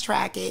fast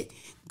track it,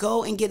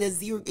 go and get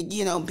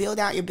build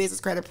out your business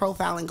credit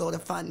profile and go to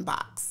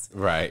Funbox?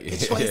 Right. The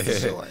choice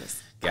is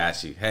yours.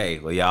 Got you. Hey,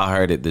 well, y'all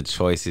heard it. The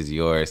choice is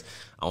yours.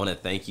 I want to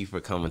thank you for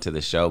coming to the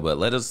show, but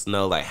let us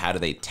know, like, how do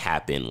they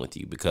tap in with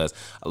you? Because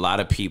a lot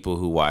of people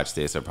who watch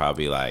this are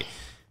probably like,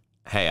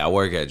 hey, I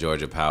work at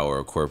Georgia Power,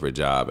 a corporate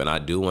job, and I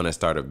do want to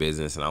start a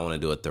business, and I want to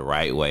do it the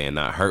right way and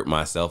not hurt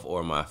myself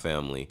or my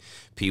family.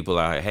 People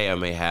are, hey, I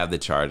may have the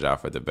charge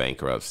off or the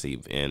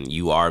bankruptcy, and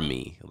you are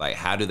me. Like,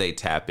 how do they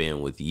tap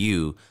in with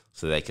you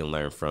so they can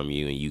learn from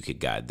you and you could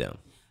guide them?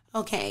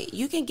 Okay,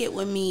 you can get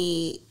with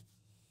me.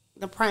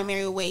 The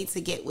primary way to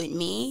get with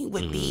me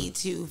would be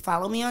to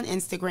follow me on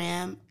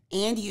Instagram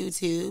and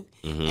YouTube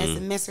as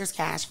Mrs.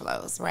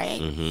 Cashflows,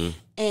 right?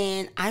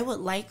 And I would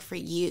like for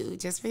you,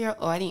 just for your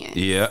audience.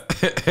 Yeah.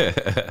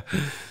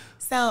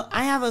 So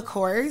I have a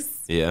course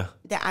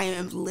that I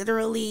am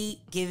literally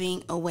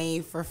giving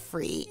away for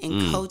free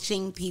and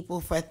coaching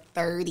people for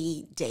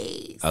 30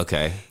 days.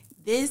 Okay.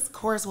 This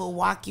course will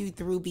walk you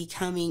through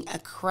becoming a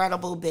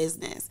credible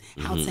business,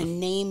 how to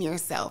name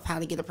yourself, how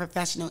to get a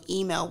professional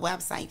email,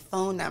 website,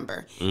 phone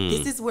number.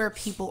 This is where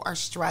people are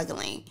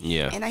struggling.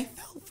 Yeah. And I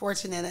felt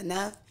fortunate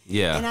enough.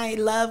 Yeah. And I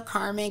love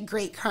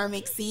great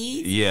karmic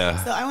seeds.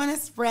 Yeah. So I want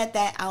to spread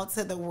that out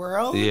to the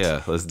world.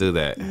 Yeah, let's do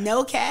that.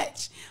 No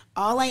catch.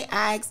 All I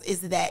ask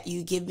is that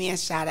you give me a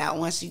shout out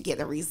once you get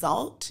a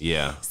result.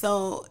 Yeah.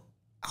 So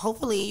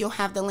hopefully you'll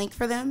have the link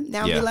for them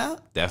down below.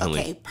 Definitely.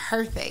 Okay,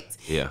 perfect.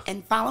 Yeah.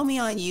 And follow me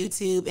on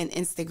YouTube and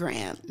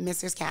Instagram,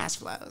 Mrs.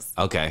 Cashflows.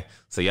 Okay.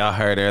 So y'all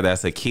heard her.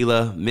 That's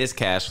Aqueelah, Miss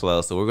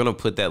Cashflow. So we're going to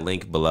put that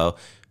link below.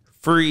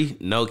 Free,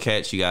 no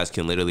catch. You guys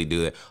can literally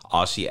do it.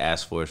 All she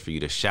asks for is for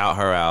you to shout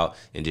her out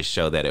and just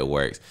show that it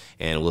works.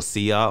 And we'll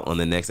see y'all on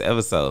the next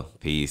episode.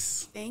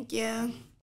 Peace. Thank you.